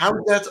 Yeah. How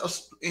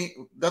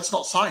that's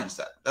not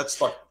science.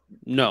 That's like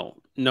no,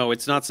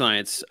 it's not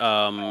science.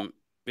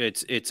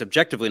 It's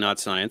objectively not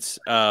science.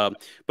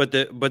 But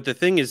the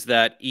thing is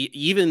that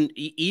even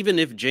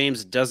if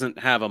James doesn't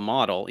have a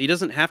model, he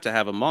doesn't have to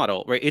have a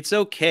model, right? It's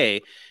okay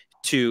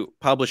to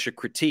publish a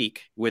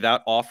critique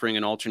without offering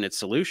an alternate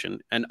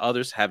solution, and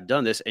others have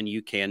done this, and you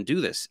can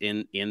do this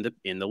in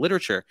the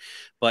literature.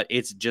 But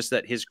it's just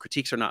that his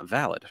critiques are not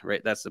valid,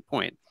 right? That's the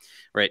point,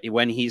 right?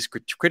 When he's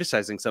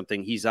criticizing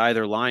something, he's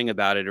either lying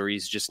about it or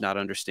he's just not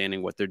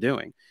understanding what they're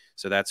doing.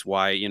 So that's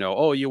why,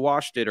 oh, you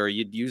washed it, or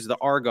you'd use the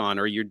argon,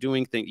 or you're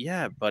doing things.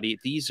 Yeah, buddy,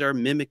 these are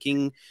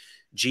mimicking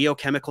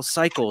geochemical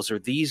cycles, or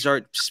these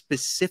are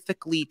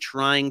specifically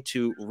trying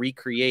to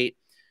recreate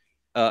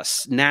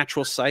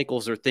natural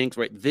cycles or things,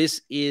 right?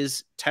 This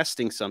is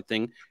testing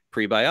something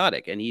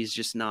prebiotic, and he's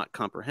just not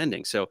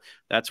comprehending. So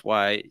that's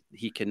why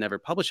he can never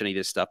publish any of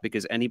this stuff,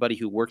 because anybody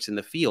who works in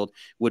the field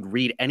would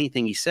read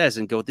anything he says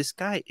and go, this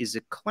guy is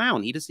a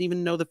clown. He doesn't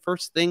even know the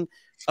first thing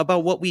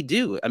about what we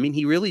do. I mean,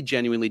 he really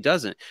genuinely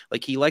doesn't.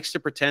 Like, he likes to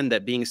pretend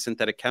that being a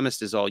synthetic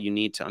chemist is all you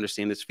need to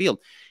understand this field.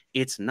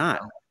 It's not.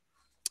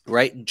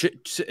 Right?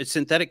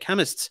 Synthetic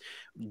chemists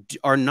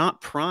are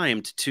not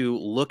primed to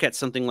look at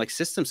something like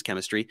systems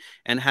chemistry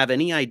and have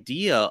any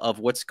idea of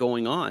what's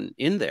going on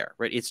in there,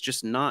 right? It's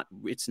just not,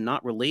 it's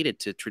not related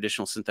to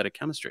traditional synthetic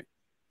chemistry.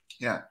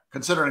 Yeah,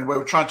 considering we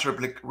were trying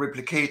to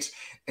replicate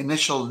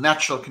initial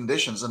natural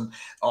conditions, and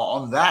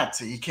on that,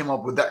 he came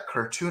up with that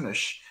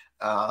cartoonish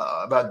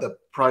about the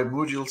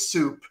primordial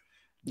soup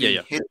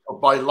being hit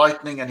by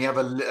lightning, and you have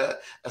a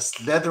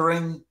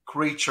slithering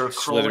creature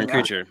crawling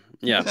out.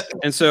 Yeah.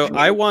 And so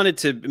I wanted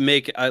to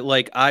make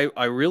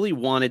I really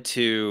wanted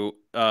to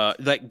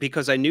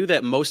because I knew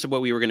that most of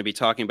what we were going to be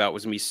talking about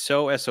was going to be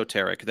so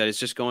esoteric that it's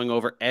just going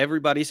over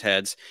everybody's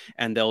heads,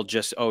 and they'll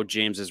just, oh,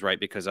 James is right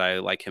because I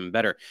like him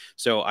better.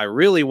 So I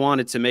really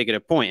wanted to make it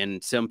a point,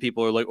 and some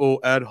people are like, oh,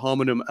 ad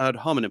hominem, ad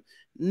hominem.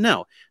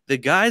 No, the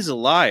guy's a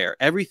liar.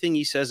 Everything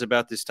he says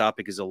about this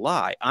topic is a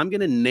lie. I'm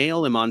going to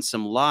nail him on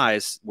some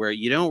lies where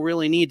you don't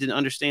really need to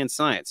understand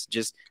science.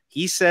 Just,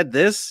 he said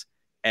this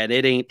and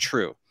it ain't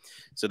true.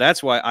 So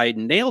that's why I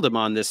nailed him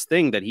on this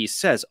thing that he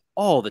says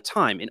all the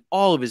time in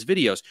all of his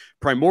videos.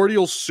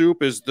 Primordial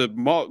soup is the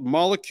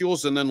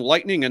molecules and then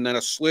lightning and then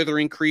a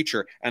slithering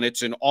creature. And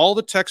it's in all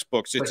the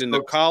textbooks. It's in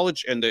the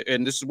college and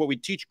this is what we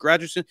teach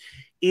graduates.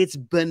 It's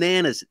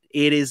bananas.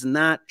 It is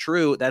not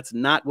true. That's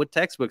not what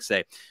textbooks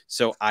say.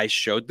 So I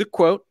showed the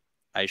quote.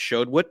 I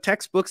showed what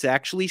textbooks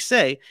actually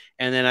say,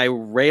 and then I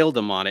railed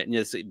them on it.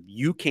 And said,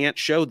 you can't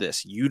show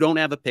this. You don't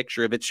have a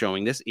picture of it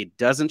showing this. It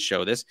doesn't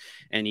show this.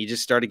 And he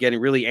just started getting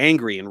really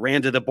angry and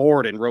ran to the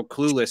board and wrote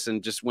Clueless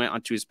and just went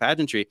onto his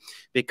pageantry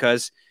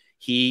because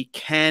he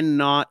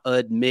cannot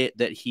admit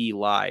that he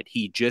lied.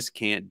 He just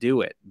can't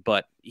do it.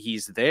 But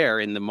he's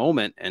there in the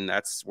moment, and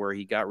that's where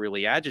he got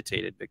really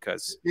agitated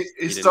because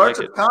it started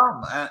to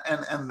come,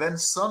 and then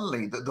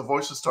suddenly the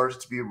voices started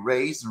to be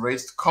raised and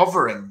raised,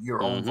 covering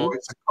your own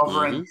voice and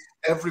covering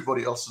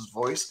everybody else's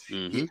voice.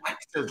 He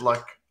acted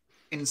like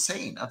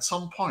insane at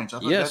some point. I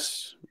thought,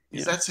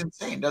 that's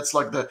insane. That's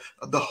like the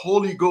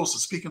Holy Ghost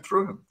is speaking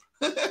through him.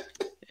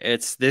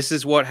 This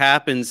is what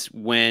happens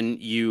when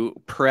you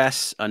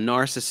press a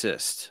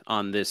narcissist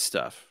on this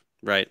stuff,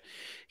 right?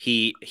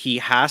 He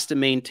has to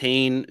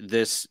maintain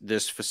this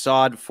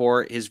facade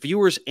for his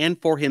viewers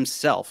and for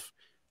himself.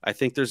 I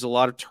think there's a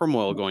lot of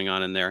turmoil going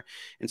on in there.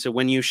 And so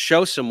when you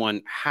show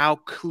someone how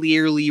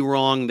clearly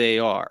wrong they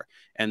are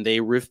and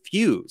they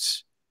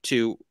refuse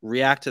to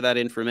react to that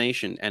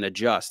information and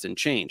adjust and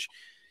change,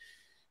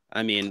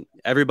 I mean,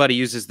 everybody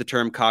uses the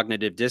term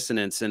cognitive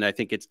dissonance, and I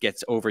think it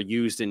gets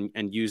overused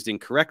and used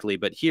incorrectly.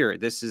 But here,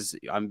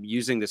 I'm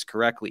using this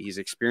correctly. He's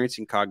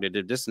experiencing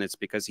cognitive dissonance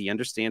because he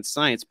understands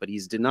science, but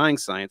he's denying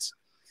science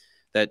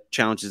that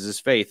challenges his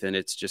faith. And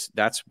it's just,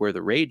 that's where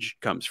the rage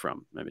comes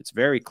from. I mean, it's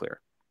very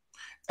clear.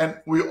 And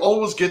we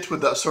always get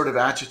with that sort of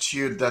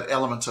attitude, that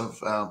element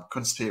of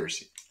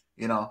conspiracy.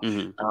 You know,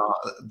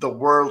 the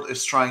world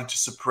is trying to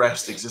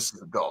suppress the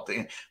existence of God.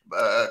 The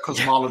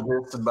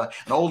cosmologists and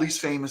all these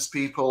famous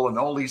people and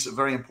all these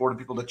very important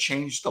people that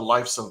changed the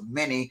lives of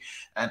many,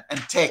 and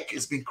tech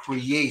is being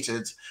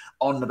created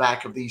on the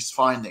back of these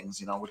findings.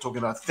 You know, we're talking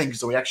about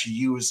things that we actually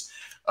use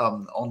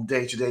on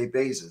day-to-day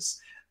basis.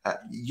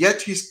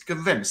 Yet he's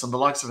convinced, and the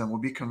likes of him will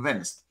be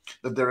convinced,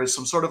 that there is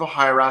some sort of a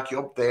hierarchy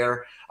up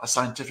there, a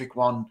scientific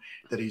one,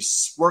 that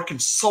he's working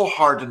so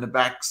hard in the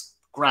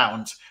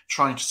background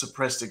trying to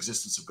suppress the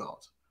existence of God.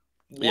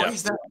 Why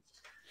is that?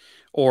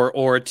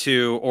 Or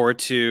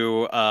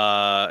to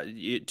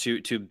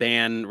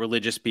ban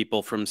religious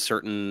people from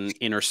certain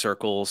inner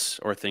circles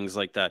or things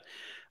like that.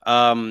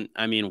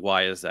 I mean,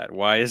 why is that?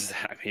 Why is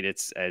that? I mean,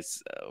 it's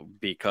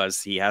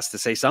because he has to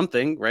say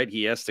something, right?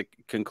 He has to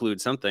conclude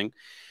something.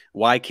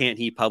 Why can't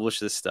he publish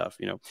this stuff?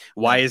 You know,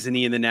 why isn't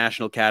he in the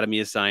National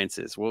Academy of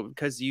Sciences? Well,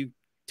 because you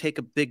take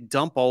a big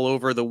dump all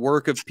over the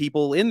work of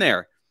people in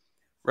there.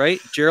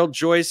 Right? Gerald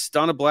Joyce,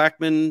 Donna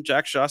Blackman,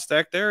 Jack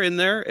Shostak, they're in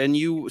there, and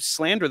you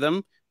slander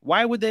them.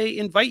 Why would they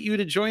invite you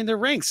to join their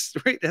ranks?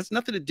 Right? It has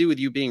nothing to do with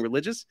you being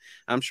religious.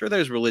 I'm sure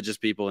there's religious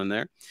people in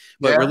there,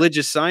 but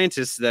religious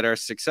scientists that are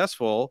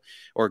successful,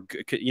 or,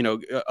 you know,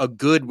 a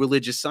good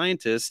religious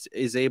scientist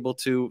is able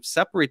to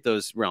separate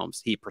those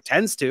realms. He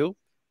pretends to,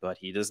 but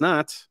he does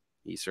not.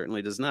 He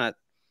certainly does not.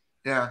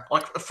 Yeah.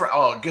 Like,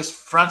 I guess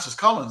Francis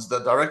Collins, the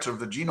director of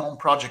the Genome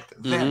Project,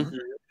 then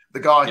the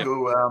guy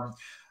who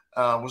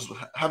was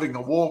having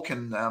a walk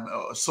and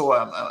saw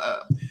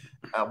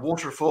a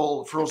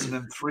waterfall frozen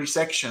in 3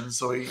 sections.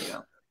 So he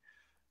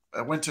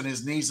went on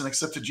his knees and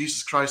accepted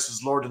Jesus Christ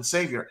as Lord and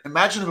Savior.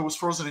 Imagine if it was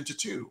frozen into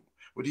 2.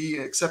 Would he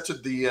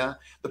accepted the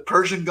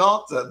Persian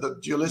God, the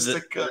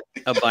dualistic,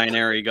 a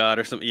binary God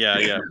or something?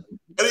 Yeah.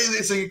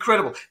 It's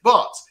incredible.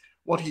 But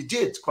what he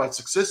did quite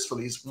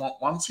successfully is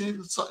once he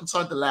was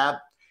inside the lab,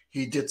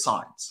 he did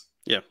science.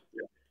 Yeah.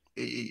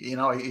 You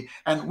know,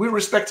 and we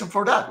respect him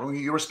for that.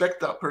 We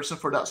respect that person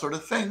for that sort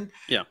of thing.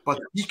 Yeah. But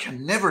he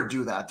can never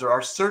do that. There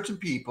are certain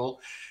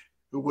people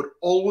who would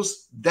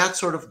always, that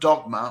sort of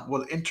dogma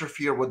will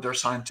interfere with their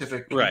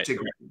scientific integrity.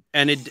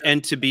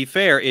 And to be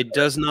fair, it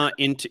does not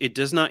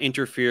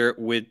interfere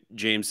with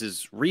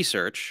James's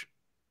research,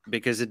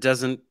 because it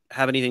doesn't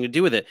have anything to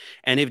do with it.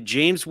 And if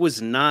James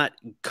was not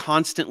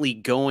constantly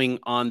going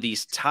on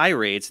these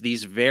tirades,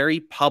 these very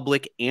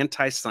public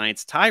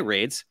anti-science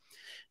tirades,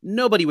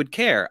 nobody would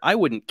care. I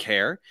wouldn't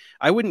care.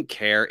 I wouldn't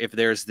care if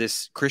there's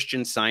this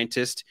Christian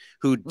scientist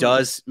who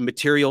does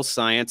material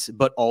science,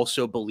 but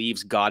also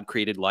believes God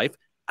created life.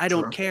 I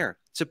don't care.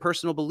 It's a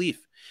personal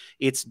belief.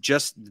 It's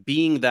just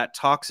being that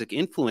toxic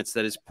influence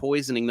that is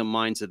poisoning the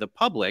minds of the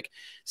public.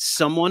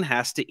 Someone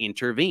has to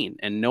intervene,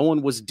 and no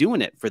one was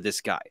doing it for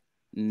this guy.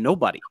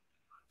 Nobody.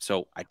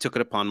 So I took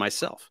it upon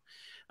myself.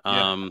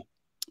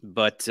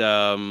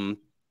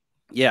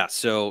 Yeah,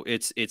 so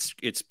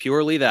it's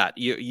purely that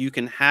you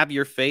can have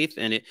your faith,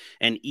 and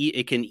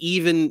it can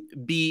even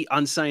be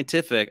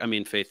unscientific. I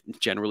mean, faith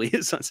generally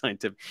is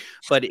unscientific,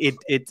 but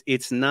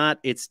it's not.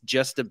 It's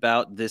just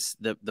about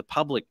the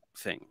public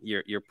thing.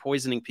 You're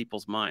poisoning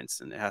people's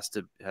minds, and it has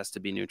to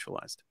be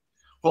neutralized.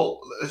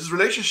 Well, his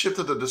relationship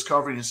to the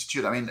Discovery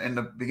Institute, I mean, in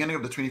the beginning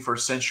of the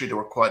 21st century, they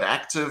were quite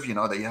active. You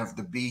know, they have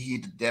the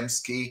Behe, the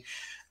Dembski,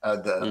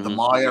 the Hmm.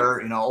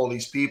 Meyer, you know, all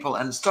these people,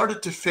 and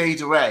started to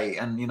fade away.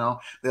 And, you know,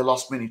 they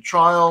lost many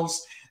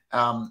trials.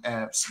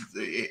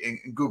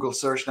 In Google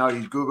search now,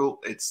 you Google,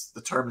 it's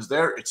the term is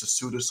there, it's a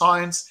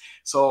pseudoscience.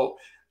 So,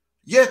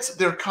 yet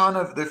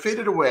they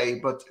faded away,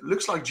 but it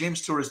looks like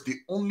James Tour is the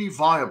only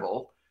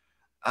viable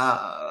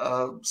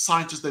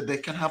scientist that they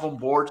can have on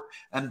board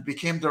and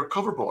became their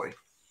cover boy.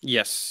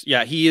 Yes.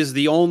 Yeah. He is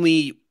the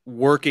only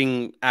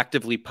working,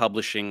 actively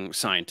publishing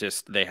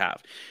scientist they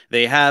have.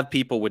 They have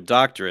people with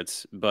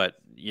doctorates, but,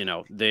 you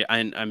know,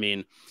 I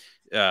mean,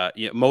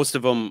 you know, most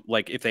of them,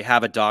 like if they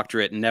have a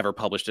doctorate, never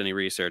published any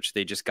research.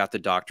 They just got the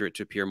doctorate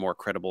to appear more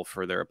credible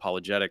for their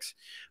apologetics.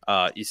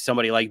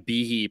 Somebody like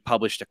Behe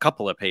published a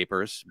couple of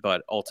papers,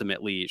 but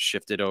ultimately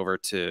shifted over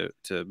to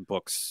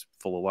books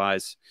full of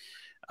lies.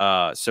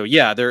 So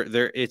yeah,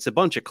 they're it's a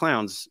bunch of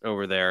clowns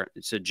over there.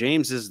 So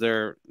James is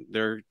their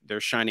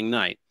shining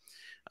knight.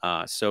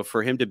 So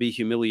for him to be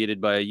humiliated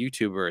by a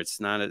YouTuber,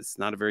 it's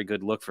not a very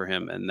good look for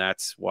him, and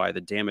that's why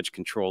the damage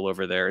control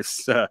over there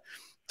is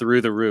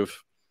through the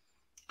roof.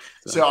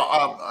 So,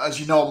 So as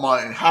you know, my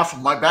half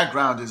of my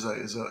background is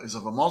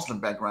of a Muslim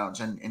background,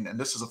 and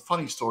this is a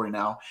funny story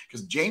now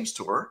because James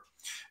Tour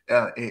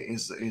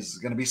is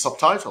going to be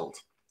subtitled,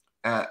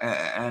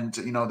 and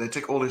you know they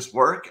take all his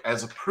work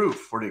as a proof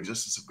for the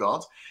existence of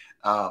God.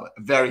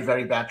 Very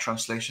very bad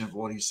translation of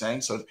what he's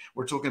saying. So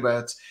we're talking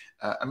about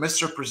a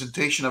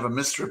misrepresentation of a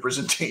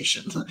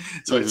misrepresentation.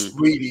 So it's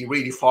mhm. really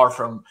really far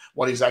from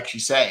what he's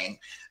actually saying.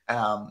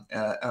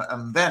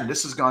 And then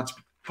this is going to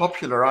be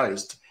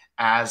popularized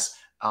as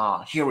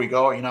here we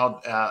go, you know,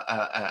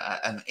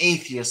 an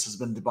atheist has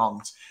been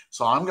debunked.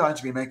 So I'm going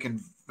to be making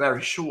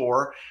very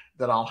sure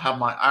that I'll have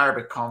my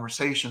Arabic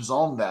conversations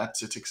on that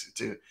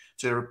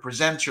to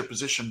represent your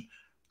position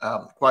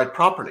quite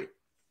properly.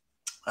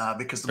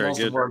 Because the Very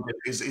Muslim good. world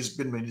is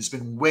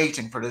been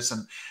waiting for this,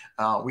 and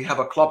we have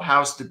a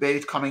clubhouse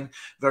debate coming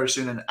very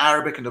soon in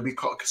Arabic, and there'll be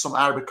some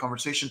Arabic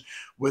conversation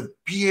with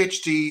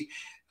PhD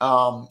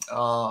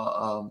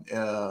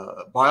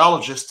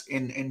biologist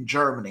in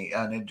Germany,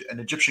 an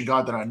Egyptian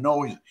guy that I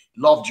know. He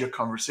loved your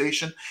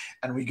conversation,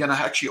 and we're gonna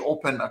actually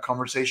open a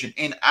conversation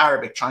in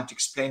Arabic, trying to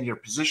explain your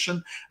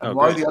position and Oh,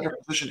 why great. the other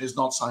position is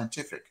not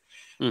scientific.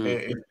 Hmm.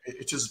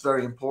 It is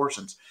very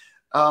important.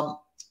 Um,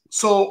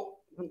 so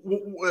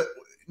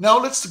now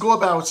let's go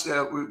about.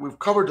 We've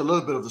covered a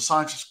little bit of the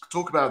science. Let's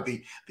talk about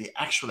the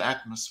actual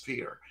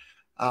atmosphere.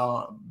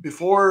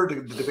 Before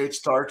the debate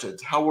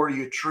started, how were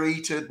you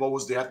treated? What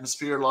was the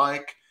atmosphere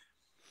like?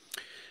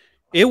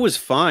 It was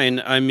fine.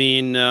 I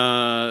mean,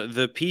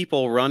 the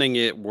people running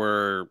it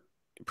were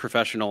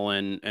professional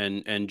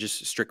and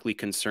just strictly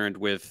concerned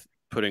with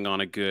putting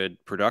on a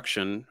good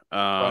production.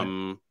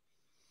 Right,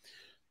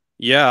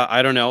 Yeah,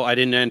 I don't know. I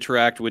didn't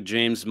interact with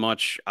James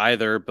much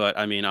either, but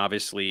I mean,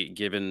 obviously,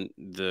 given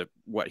the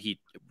way he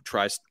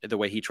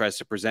tries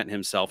to present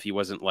himself, he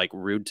wasn't like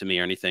rude to me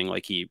or anything.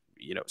 Like he,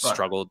 you know, right.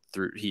 struggled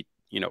through. He,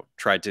 you know,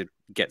 tried to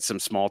get some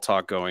small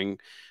talk going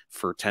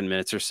for 10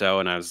 minutes or so,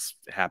 and I was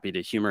happy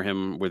to humor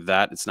him with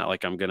that. It's not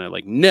like I'm gonna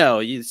like, no,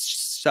 you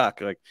suck,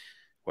 like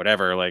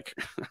whatever. Like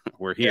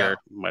we're Yeah. here,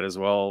 might as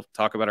well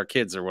talk about our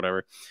kids or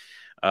whatever.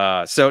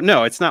 So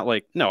no, it's not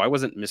like no, I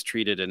wasn't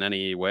mistreated in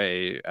any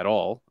way at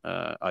all,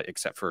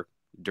 except for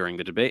during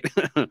the debate.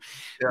 Yeah.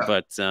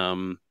 But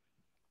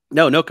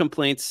no, no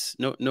complaints,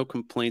 no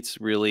complaints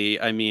really.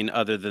 I mean,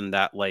 other than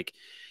that, like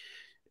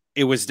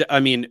it was.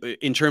 I mean,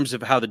 in terms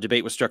of how the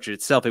debate was structured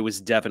itself, it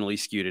was definitely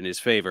skewed in his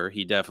favor.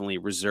 He definitely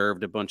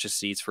reserved a bunch of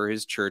seats for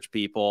his church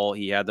people.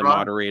 He had the Right.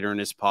 moderator in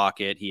his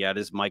pocket. He had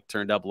his mic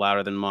turned up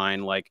louder than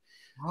mine. Like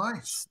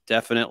Right.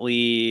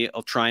 definitely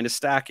trying to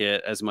stack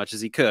it as much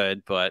as he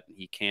could, but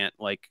he can't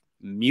like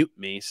mute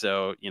me.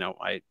 So, you know,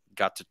 I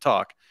got to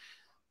talk.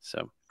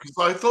 So, Because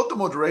I thought the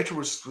moderator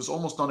was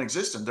almost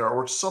non-existent. There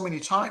were so many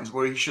times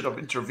where he should have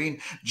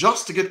intervened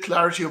just to get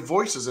clarity of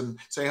voices and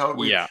say how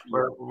yeah,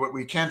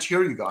 we can't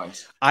hear you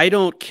guys. I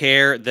don't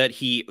care that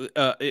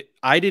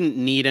I didn't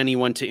need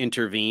anyone to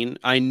intervene.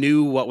 I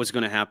knew what was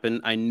going to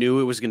happen. I knew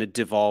it was going to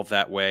devolve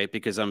that way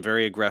because I'm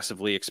very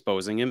aggressively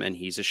exposing him and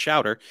he's a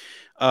shouter.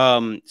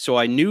 So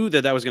I knew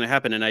that that was going to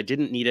happen and I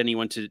didn't need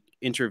anyone to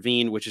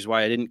intervene, which is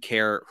why I didn't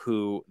care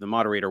who the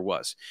moderator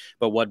was.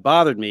 But what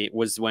bothered me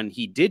was when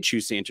he did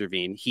choose to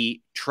intervene,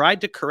 he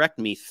tried to correct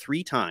me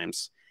 3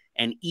 times.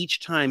 And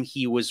each time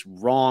he was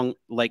wrong,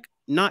 like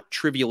not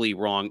trivially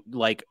wrong,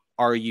 like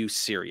are you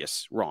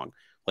serious? Wrong.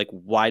 Like,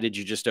 why did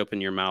you just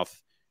open your mouth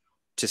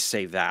to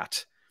say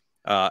that?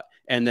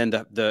 And then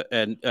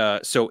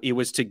so it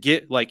was to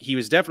get like he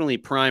was definitely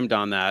primed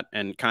on that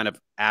and kind of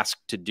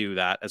asked to do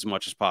that as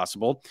much as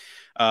possible,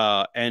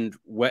 and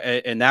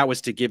that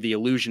was to give the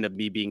illusion of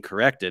me being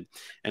corrected.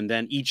 And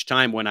then each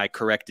time when I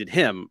corrected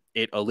him,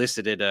 it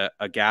elicited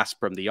a gasp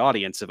from the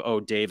audience of, "Oh,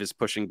 Dave is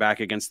pushing back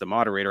against the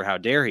moderator. How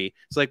dare he?"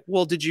 It's like,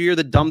 well, did you hear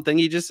the dumb thing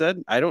he just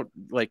said? I don't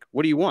like.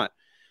 What do you want?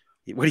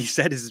 What he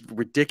said is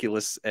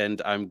ridiculous,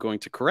 and I'm going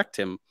to correct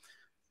him.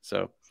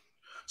 So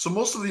So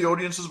most of the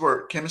audiences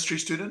were chemistry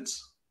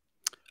students.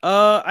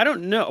 I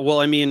don't know. Well,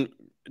 I mean,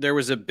 there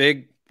was a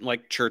big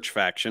like church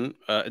faction,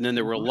 and then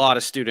there were a lot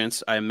of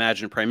students. I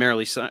imagine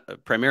primarily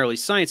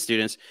science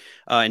students,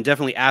 and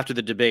definitely after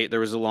the debate, there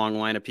was a long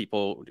line of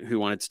people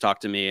who wanted to talk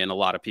to me, and a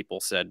lot of people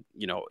said,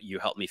 you know, you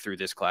helped me through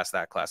this class,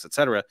 that class,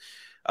 etc.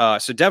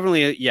 So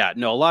definitely, yeah,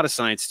 no, a lot of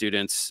science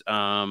students.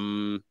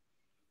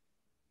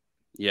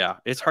 Yeah,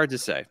 it's hard to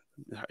say.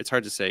 It's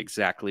hard to say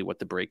exactly what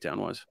the breakdown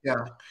was.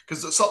 Yeah,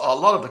 because so a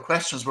lot of the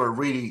questions were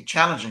really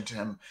challenging to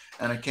him,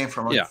 and it came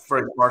from like Yeah.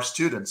 very smart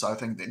students. I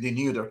think they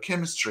knew their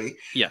chemistry, and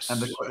Yes.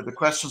 the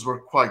questions were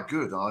quite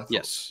good. I thought.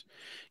 Yes.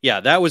 Yeah,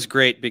 that was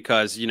great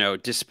because, you know,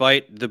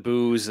 despite the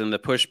boos and the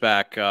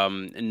pushback,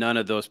 none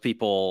of those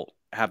people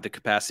have the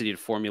capacity to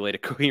formulate a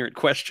coherent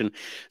question.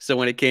 So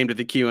when it came to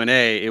the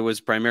Q&A, it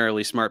was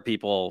primarily smart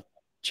people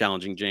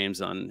challenging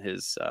James on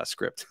his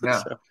script.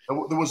 Yeah,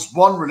 So, there was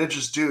one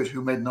religious dude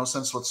who made no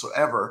sense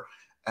whatsoever.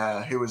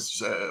 He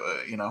was,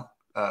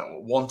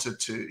 wanted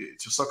to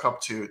suck up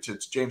to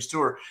James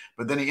Stewart,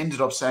 but then he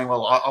ended up saying,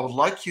 "Well, I would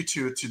like you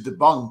to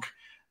debunk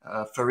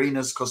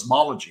Farina's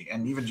cosmology,"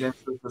 and even James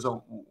Stewart says,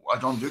 "Oh, I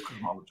don't do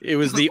cosmology." it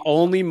was the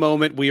only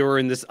moment we were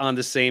in this on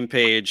the same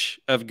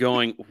page of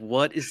going,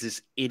 what is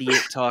this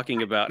idiot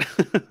talking about?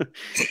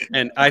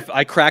 And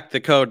I cracked the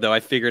code though.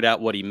 I figured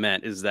out what he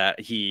meant is that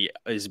he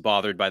is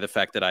bothered by the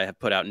fact that I have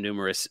put out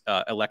numerous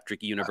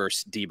electric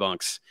universe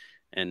debunks,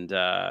 and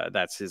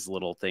that's his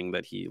little thing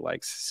that he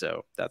likes.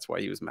 So that's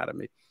why he was mad at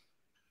me.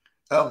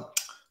 Um,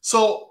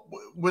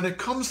 when it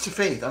comes to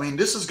faith, I mean,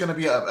 this is going to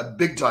be a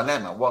big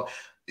dilemma. Well,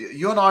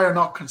 you and I are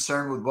not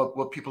concerned with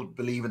what people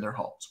believe in their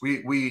homes.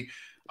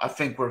 I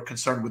think we're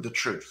concerned with the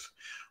truth.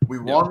 We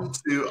Yeah. want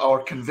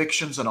our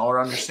convictions and our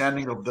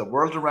understanding of the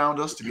world around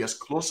us to be as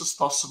close as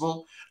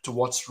possible to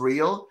what's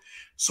real,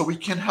 so we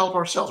can help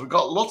ourselves. We've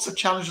got lots of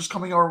challenges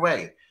coming our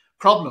way,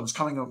 problems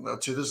coming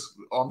to this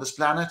on this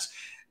planet,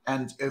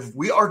 and if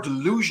we are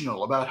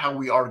delusional about how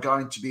we are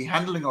going to be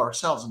handling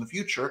ourselves in the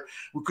future,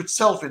 we could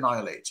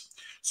self-annihilate.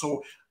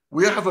 So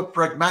we have a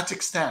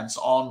pragmatic stance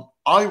on,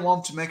 I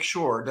want to make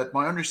sure that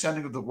my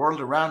understanding of the world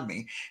around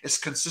me is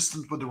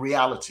consistent with the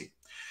reality.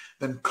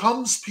 Then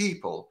comes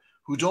people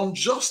who don't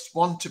just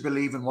want to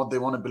believe in what they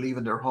want to believe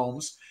in their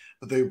homes,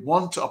 but they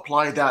want to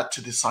apply that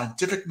to the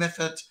scientific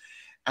method,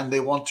 and they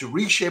want to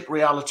reshape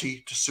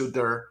reality to suit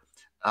their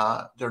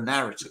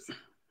narrative.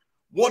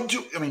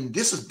 I mean,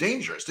 this is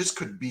dangerous. This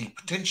could be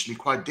potentially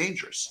quite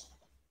dangerous.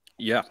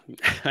 Yeah,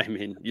 I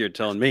mean, you're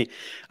telling me.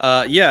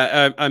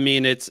 Yeah, I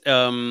mean, it's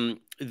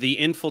the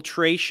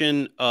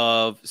infiltration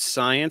of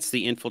science,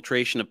 the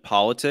infiltration of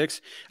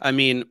politics. I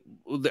mean,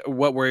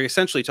 what we're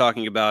essentially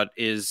talking about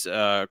is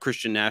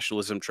Christian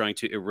nationalism trying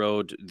to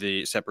erode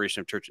the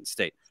separation of church and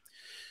state.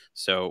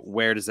 So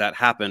where does that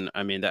happen?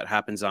 I mean, that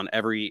happens in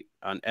every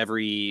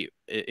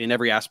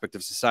aspect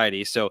of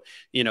society. So,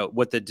 you know,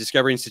 what the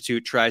Discovery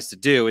Institute tries to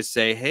do is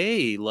say,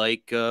 hey,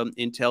 like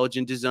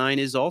intelligent design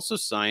is also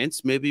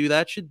science. Maybe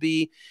that should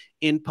be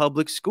in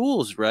public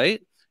schools,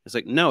 right? It's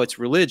like, no, it's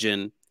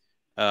religion.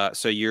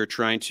 So you're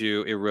trying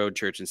to erode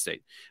church and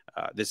state.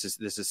 This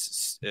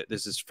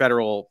is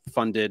federal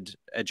funded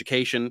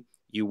education.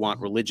 You want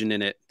religion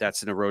in it.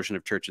 That's an erosion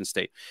of church and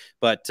state.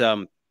 But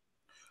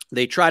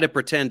they try to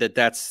pretend that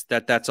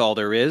that's all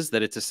there is,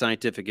 that it's a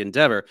scientific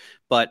endeavor.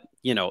 But,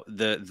 you know,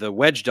 the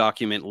Wedge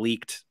document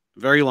leaked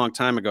a very long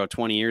time ago,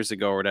 20 years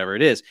ago, or whatever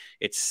it is.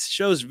 It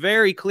shows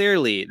very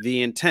clearly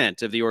the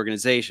intent of the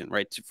organization,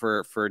 right?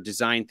 For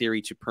design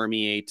theory to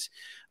permeate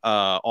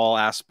all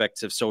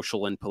aspects of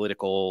social and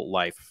political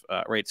life,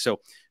 right? So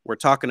we're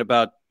talking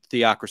about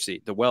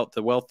theocracy. The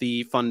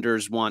wealthy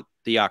funders want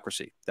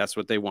theocracy. That's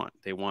what they want.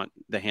 They want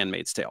the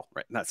Handmaid's Tale,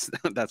 right?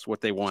 That's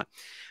what they want.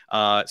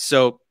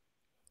 So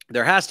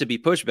there has to be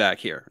pushback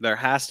here. There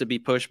has to be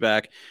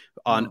pushback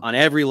on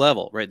every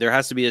level, right? There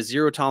has to be a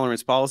zero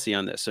tolerance policy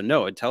on this. So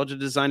no,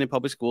 intelligent design in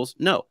public schools.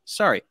 No,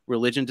 sorry.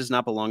 Religion does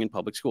not belong in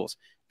public schools,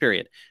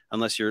 period,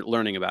 unless you're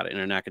learning about it in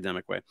an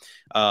academic way.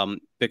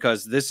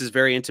 Because this is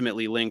very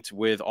intimately linked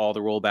with all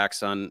the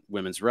rollbacks on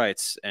women's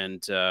rights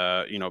and,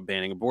 you know,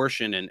 banning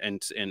abortion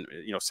and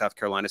you know, South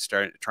Carolina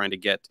trying to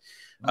get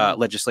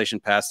legislation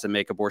passed to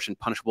make abortion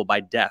punishable by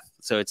death.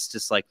 So it's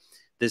just like,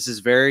 this is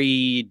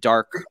very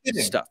dark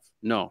stuff.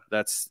 No,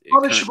 that's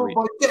punishable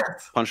by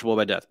death. Punishable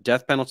by death.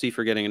 Death penalty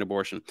for getting an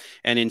abortion.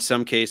 And in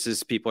some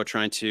cases, people are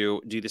trying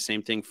to do the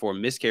same thing for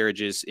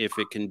miscarriages if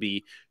it can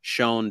be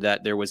shown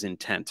that there was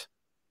intent,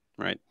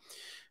 right?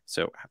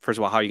 So first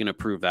of all, how are you going to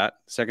prove that?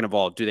 Second of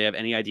all, do they have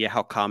any idea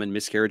how common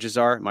miscarriages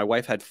are? My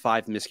wife had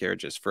 5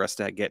 miscarriages for us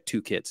to get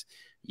 2 kids.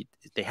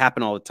 They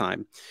happen all the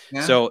time.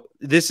 Yeah. So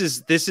this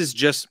is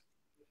just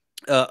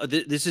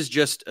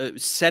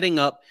setting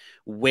up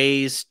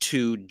ways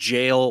to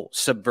jail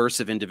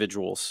subversive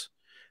individuals,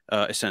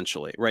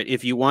 essentially, right?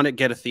 If you want to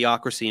get a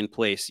theocracy in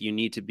place, you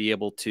need to be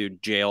able to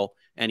jail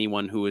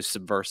anyone who is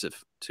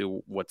subversive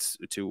to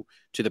to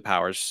the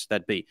powers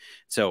that be.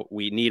 So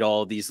we need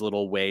all these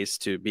little ways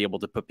to be able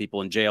to put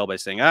people in jail by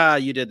saying,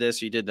 you did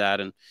this, you did that,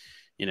 and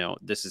you know,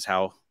 this is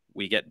how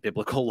we get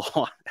biblical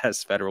law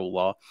as federal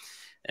law.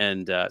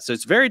 And so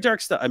it's very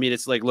dark stuff. I mean,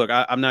 it's like, look,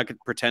 I'm not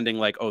pretending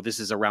like, oh, this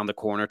is around the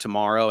corner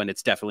tomorrow and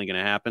it's definitely going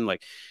to happen.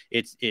 Like,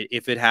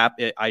 if it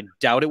happen, I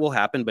doubt it will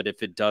happen, but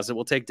if it does, it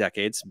will take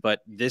decades.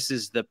 But this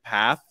is the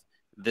path.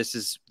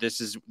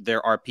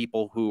 There are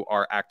people who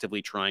are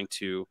actively trying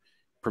to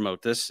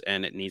promote this,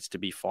 and it needs to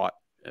be fought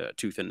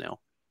tooth and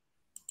nail.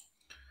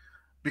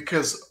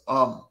 Because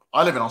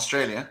I live in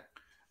Australia,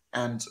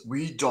 and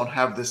we don't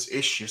have this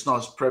issue. It's not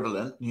as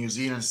prevalent. New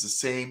Zealand is the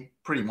same.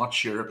 Pretty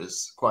much Europe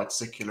is quite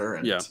secular,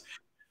 and Yeah,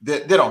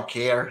 they don't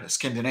care.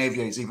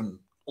 Scandinavia is even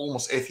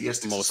almost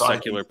atheistic most society.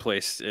 secular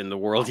place in the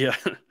world. Yeah,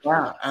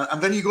 Yeah,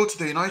 and then you go to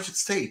the United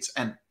States,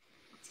 and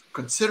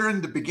considering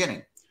the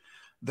beginning,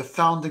 the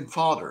founding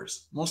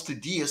fathers, mostly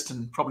deists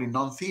and probably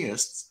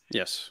non-theists,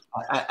 yes,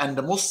 and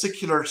the most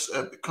secular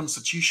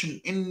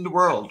constitution in the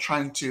world,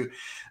 trying to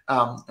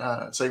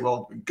say,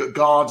 well,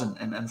 God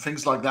and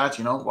things like that.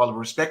 While we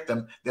respect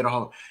them, they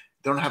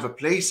don't have a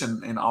place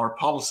in our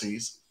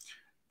policies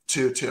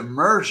to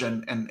emerge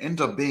and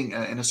end up being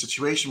in a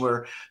situation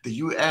where the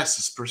U.S.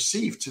 is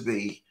perceived to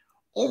be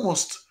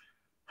almost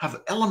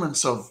have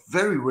elements of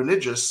very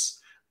religious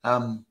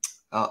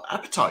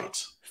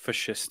appetite.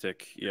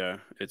 fascistic. Yeah,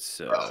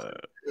 it's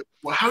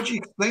Well, how do you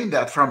explain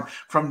that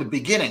from the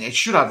beginning? It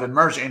should have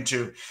emerged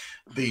into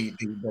the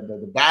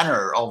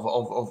banner of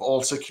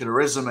all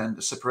secularism and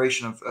the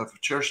separation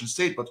of church and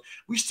state, but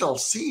we still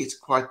see it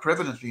quite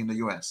prevalently in the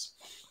U.S.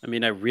 I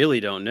mean, I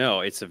really don't know.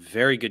 It's a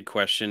very good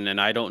question,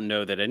 and I don't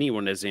know that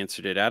anyone has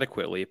answered it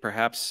adequately.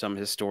 Perhaps some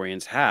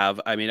historians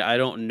have. I mean, I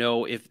don't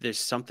know if there's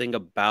something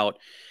about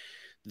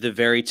the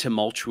very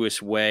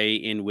tumultuous way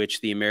in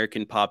which the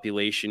American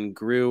population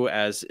grew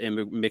as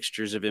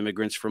mixtures of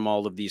immigrants from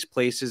all of these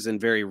places. And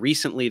very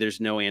recently,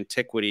 there's no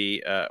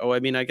antiquity. I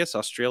mean, I guess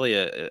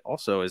Australia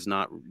also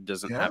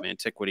doesn't Yeah. have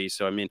antiquity.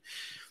 So, I mean,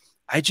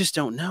 I just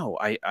don't know.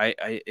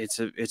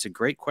 It's a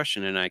great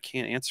question, and I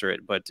can't answer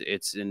it, but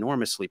it's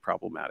enormously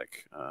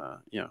problematic.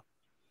 Yeah.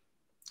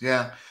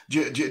 Yeah.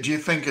 Do you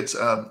think it's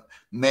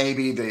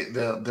maybe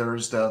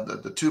there's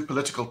the two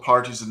political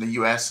parties in the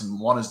U.S.,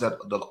 and one is the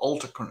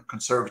ultra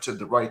conservative,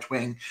 the right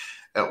wing,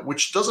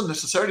 which doesn't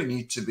necessarily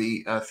need to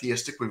be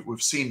theistic.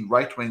 We've seen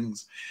right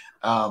wings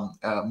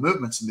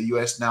movements in the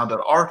U.S. now that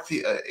are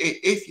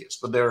atheists,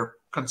 but they're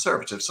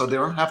conservative, so they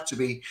don't have to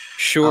be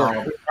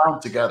Sure.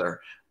 bound together.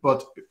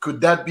 But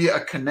could that be a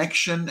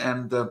connection?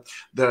 And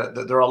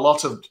there are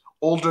lots of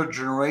older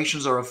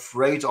generations are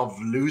afraid of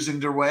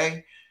losing their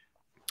way.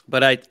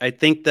 But I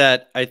think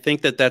that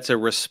that's a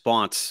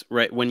response,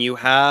 right? When you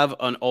have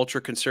an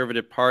ultra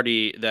conservative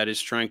party that is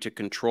trying to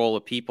control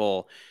a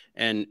people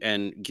and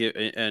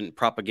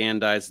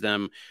propagandize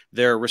them,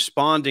 they're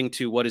responding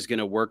to what is going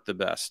to work the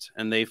best.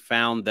 And they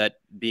found that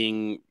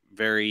being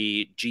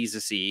very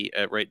Jesus-y,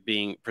 right,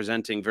 being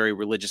presenting very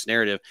religious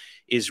narrative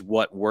is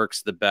what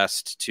works the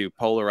best to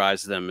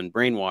polarize them and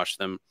brainwash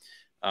them.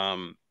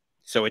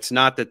 So it's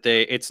not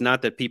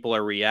that people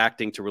are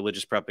reacting to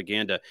religious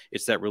propaganda.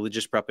 It's that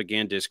religious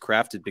propaganda is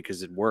crafted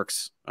because it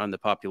works on the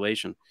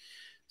population.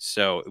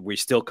 So we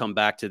still come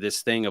back to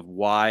this thing of,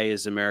 why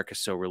is America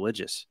so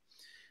religious?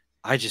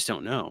 I just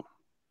don't know.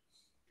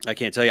 I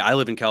can't tell you. I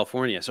live in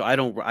California, so I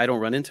don't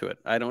run into it.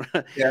 I don't.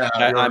 Yeah,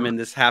 I'm in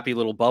this happy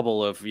little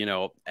bubble of,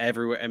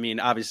 everywhere. I mean,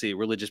 obviously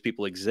religious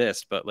people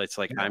exist, but it's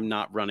like, yeah. I'm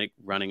not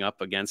running up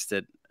against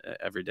it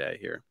every day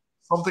here.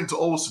 Something to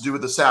always to do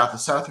with the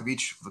south of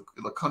each of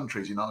the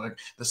countries. Like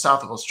the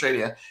south of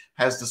Australia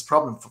has this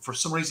problem. For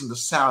some reason, the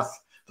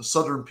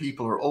southern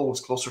people are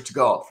always closer to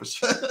God.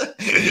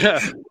 Yeah.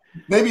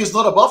 Maybe he's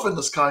not above in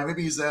the sky.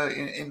 Maybe he's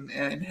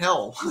in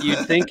hell.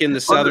 You'd think in the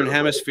southern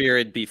hemisphere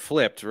it'd be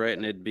flipped, right?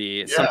 And it'd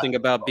be Yeah, something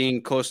about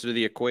being closer to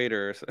the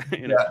equator.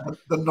 yeah.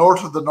 The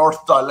north of the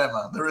north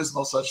dilemma. There is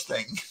no such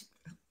thing.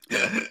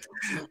 Yeah.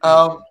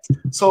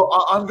 So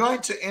I'm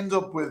going to end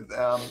up with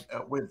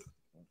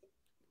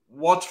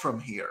what from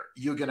here.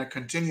 You're going to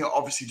continue,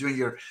 obviously, doing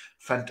your.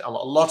 A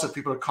lot of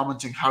people are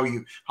commenting how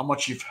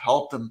much you've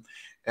helped them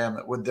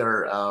with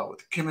their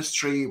with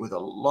chemistry, with a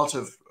lot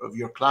of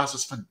your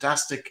classes.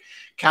 Fantastic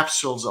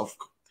capsules of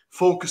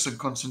focus and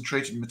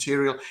concentrated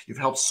material. You've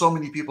helped so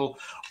many people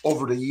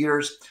over the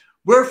years.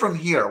 Where from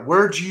here?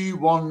 Where do you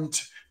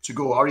want to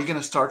go? Are you going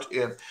to start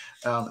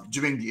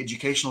doing the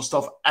educational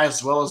stuff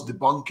as well as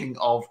debunking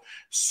of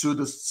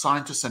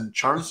pseudoscientists and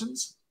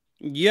charlatans?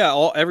 Yeah,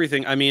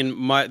 everything. I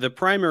mean, the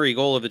primary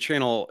goal of the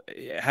channel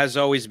has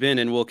always been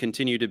and will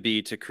continue to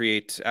be to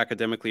create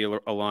academically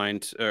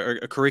aligned or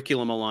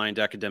curriculum aligned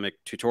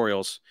academic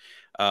tutorials.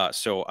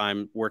 So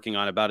I'm working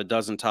on about a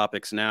dozen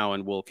topics now,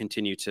 and we'll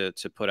continue to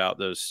put out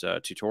those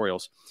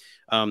tutorials.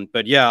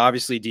 But yeah,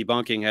 obviously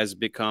debunking has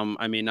become,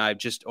 I mean, I've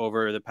just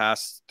over the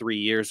past 3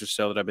 years or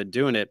so that I've been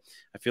doing it,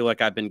 I feel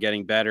like I've been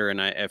getting better,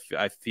 and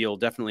I feel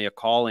definitely a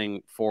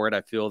calling for it.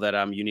 I feel that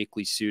I'm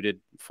uniquely suited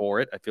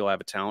for it. I feel I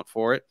have a talent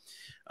for it.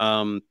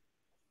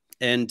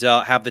 And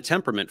have the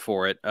temperament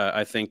for it.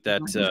 I think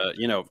that,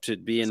 to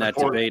be in It's that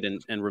important. debate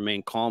and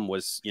remain calm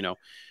was,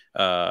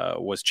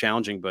 was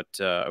challenging, but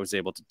I was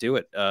able to do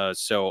it.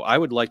 So I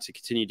would like to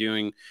continue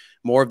doing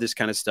more of this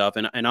kind of stuff.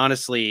 And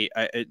honestly,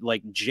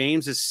 like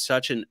James is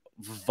such an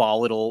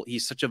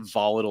he's such a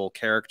volatile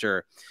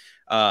character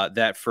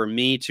that for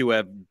me to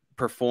have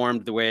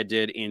performed the way I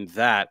did in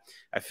that,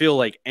 I feel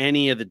like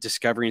any of the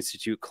Discovery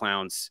Institute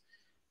clowns,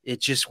 it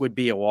just would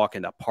be a walk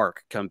in the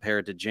park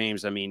compared to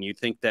James. I mean, you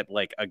think that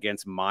like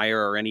against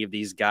Meyer or any of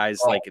these guys,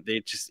 like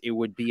it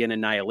would be an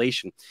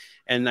annihilation.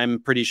 And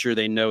I'm pretty sure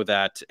they know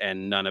that,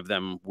 and none of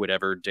them would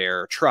ever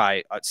dare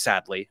try,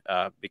 sadly,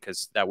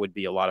 because that would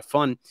be a lot of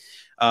fun.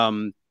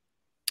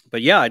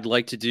 But yeah, I'd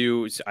like to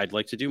do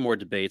more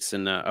debates,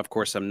 and of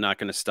course, I'm not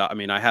going to stop. I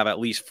mean, I have at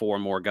least 4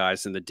 more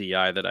guys in the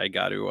DI that I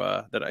got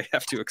to that I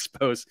have to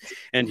expose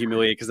and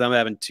humiliate because I'm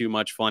having too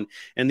much fun.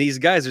 And these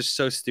guys are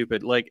so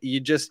stupid. Like you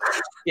just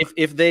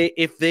if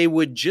they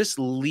would just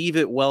leave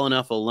it well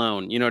enough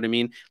alone, you know what I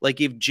mean? Like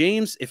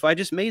if I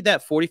just made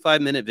that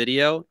 45-minute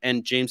video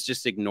and James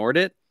just ignored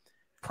it,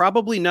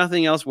 probably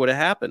nothing else would have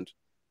happened.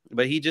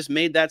 But he just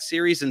made that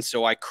series, and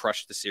so I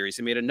crushed the series.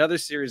 He made another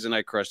series, and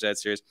I crushed that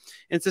series.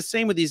 And it's the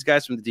same with these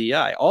guys from the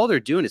DI. All they're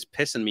doing is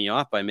pissing me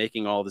off by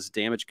making all this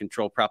damage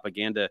control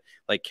propaganda,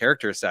 like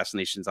character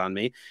assassinations on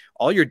me.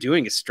 All you're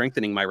doing is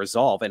strengthening my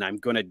resolve, and I'm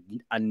going to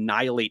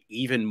annihilate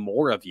even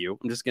more of you.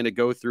 I'm just going to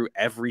go through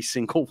every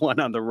single one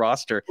on the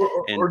roster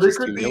and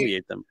just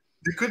humiliate them.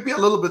 They could be a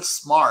little bit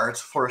smart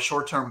for a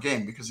short-term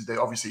game because they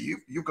obviously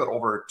you've got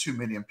over 2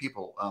 million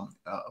people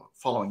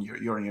following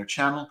your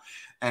channel,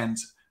 and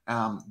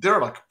they're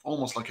like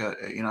almost like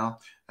a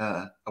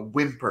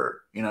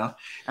whimper,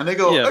 and they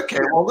go, okay,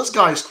 well, this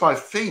guy is quite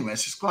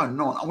famous, he's quite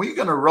known, and we're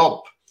going to rub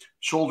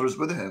shoulders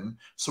with him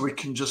so we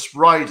can just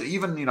ride.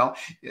 Even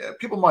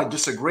people might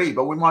disagree,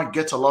 but we might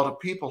get a lot of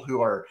people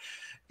who are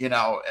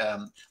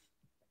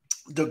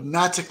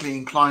dogmatically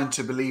inclined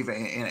to believe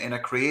in a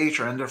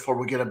creator, and therefore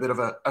we get a bit of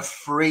a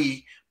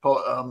free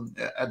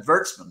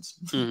advertisement.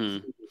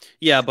 Mm-hmm.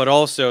 Yeah, but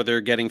also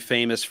they're getting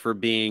famous for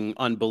being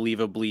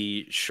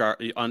unbelievably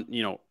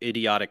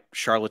idiotic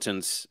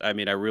charlatans. I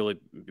mean, I really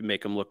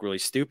make them look really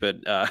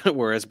stupid.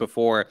 Whereas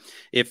before,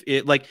 if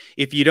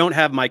you don't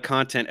have my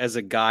content as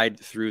a guide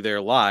through their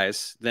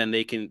lies, then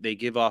they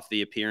give off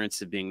the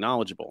appearance of being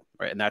knowledgeable,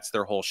 right? And that's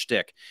their whole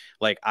shtick.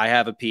 Like I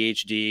have a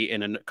PhD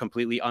in a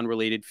completely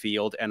unrelated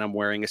field, and I'm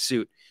wearing a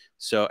suit.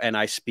 So, and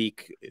I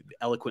speak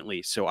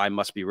eloquently, so I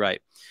must be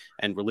right.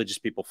 And religious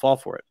people fall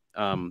for it.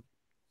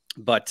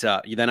 But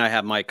then I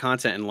have my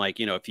content,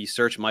 and if you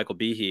search Michael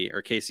Behe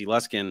or Casey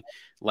Luskin,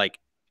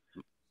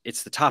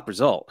 it's the top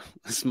result.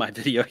 This is my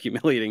video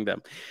humiliating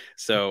them.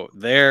 So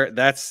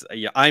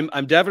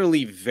I'm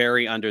definitely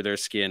very under their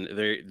skin.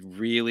 They're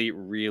really,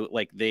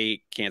 really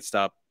they can't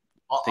stop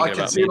thinking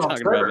about me,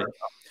 talking about me.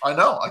 I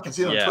know. I can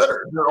see it on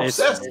Twitter. They're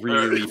obsessed. It's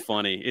really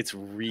funny. It's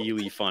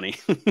really funny.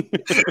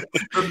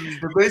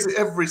 Basically,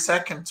 every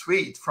second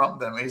tweet from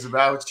them is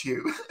about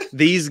you.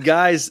 These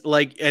guys,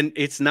 and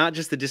it's not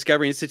just the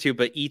Discovery Institute,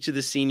 but each of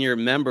the senior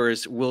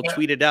members will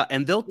tweet it out,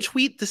 and they'll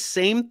tweet the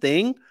same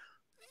thing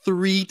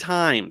 3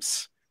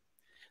 times.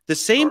 The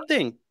same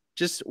thing.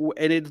 It's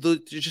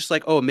just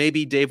like, oh,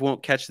 maybe Dave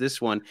won't catch this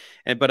one,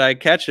 but I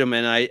catch them,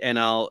 and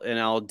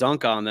I'll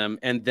dunk on them,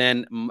 and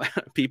then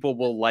people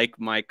will like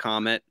my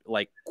comment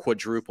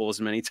quadruple as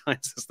many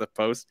times as the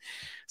post.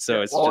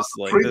 So it's just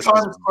like 3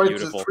 times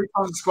beautiful. 3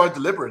 times is quite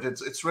deliberate.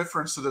 It's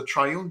reference to the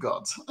triune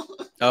gods.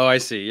 Oh, I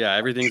see. Yeah,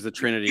 everything's the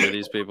Trinity of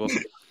these people.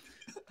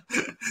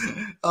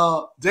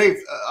 Dave,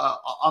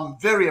 I'm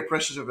very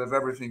appreciative of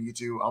everything you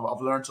do.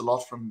 I've learned a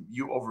lot from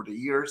you over the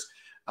years.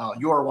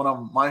 You are one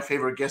of my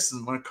favorite guests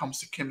when it comes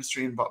to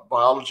chemistry and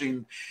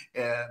biology,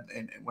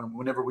 and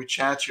whenever we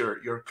chat,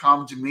 your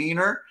calm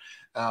demeanor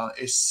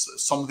is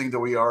something that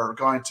we are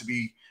going to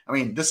be. I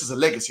mean, this is a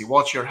legacy.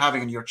 What you're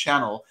having in your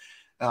channel,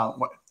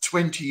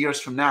 20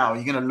 years from now,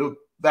 you're going to look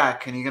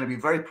back and you're going to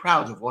be very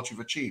proud of what you've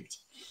achieved.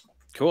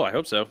 Cool. I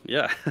hope so.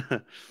 Yeah.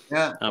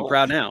 Yeah. I'm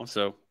proud now.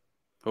 So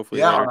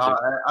hopefully. Yeah,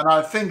 and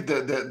I think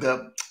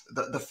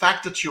the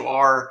fact that you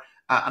are.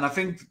 And I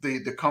think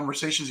the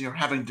conversations you're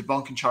having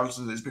debunking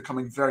charlatans is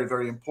becoming very,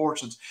 very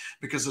important,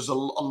 because there's a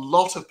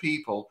lot of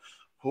people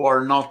who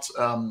are not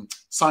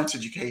science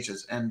educated,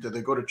 and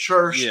they go to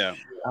church. Yeah.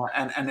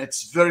 And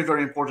it's very,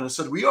 very important. I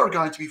said, we are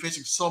going to be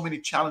facing so many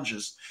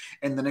challenges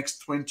in the next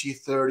 20,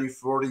 30,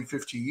 40,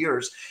 50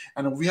 years.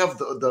 And we have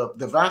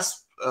the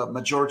vast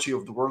majority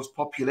of the world's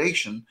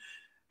population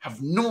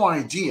have no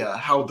idea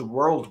how the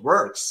world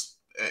works.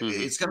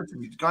 Mm-hmm. It's going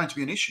to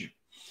be an issue.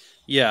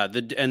 Yeah,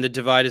 the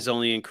divide is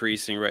only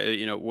increasing, right?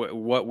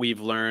 What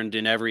we've learned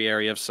in every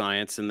area of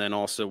science, and then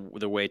also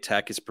the way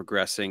tech is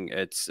progressing.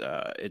 It's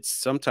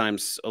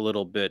sometimes a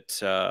little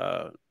bit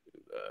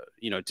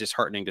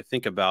disheartening to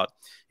think about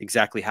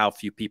exactly how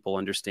few people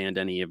understand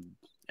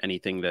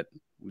anything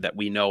that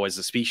we know as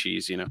a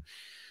species.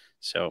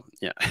 So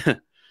yeah.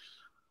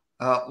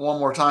 One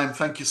more time,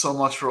 thank you so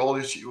much for all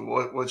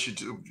what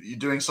you're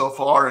doing so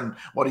far, and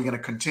what you're going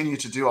to continue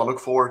to do. I look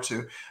forward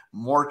to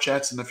more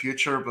chats in the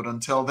future, but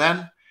until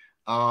then,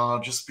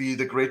 just be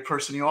the great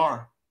person you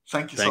are.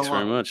 Thank you so much. Thanks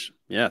very much.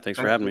 Yeah, thanks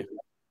for having me.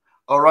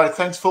 All right.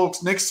 Thanks,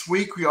 folks. Next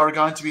week, we are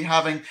going to be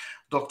having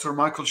Dr.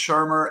 Michael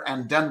Shermer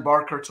and Dan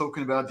Barker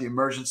talking about the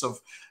emergence of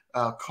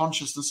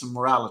consciousness and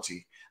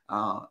morality.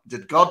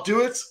 Did God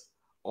do it,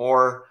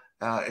 or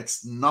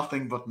it's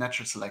nothing but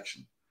natural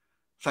selection?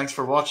 Thanks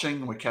for watching,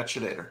 and we'll catch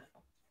you later.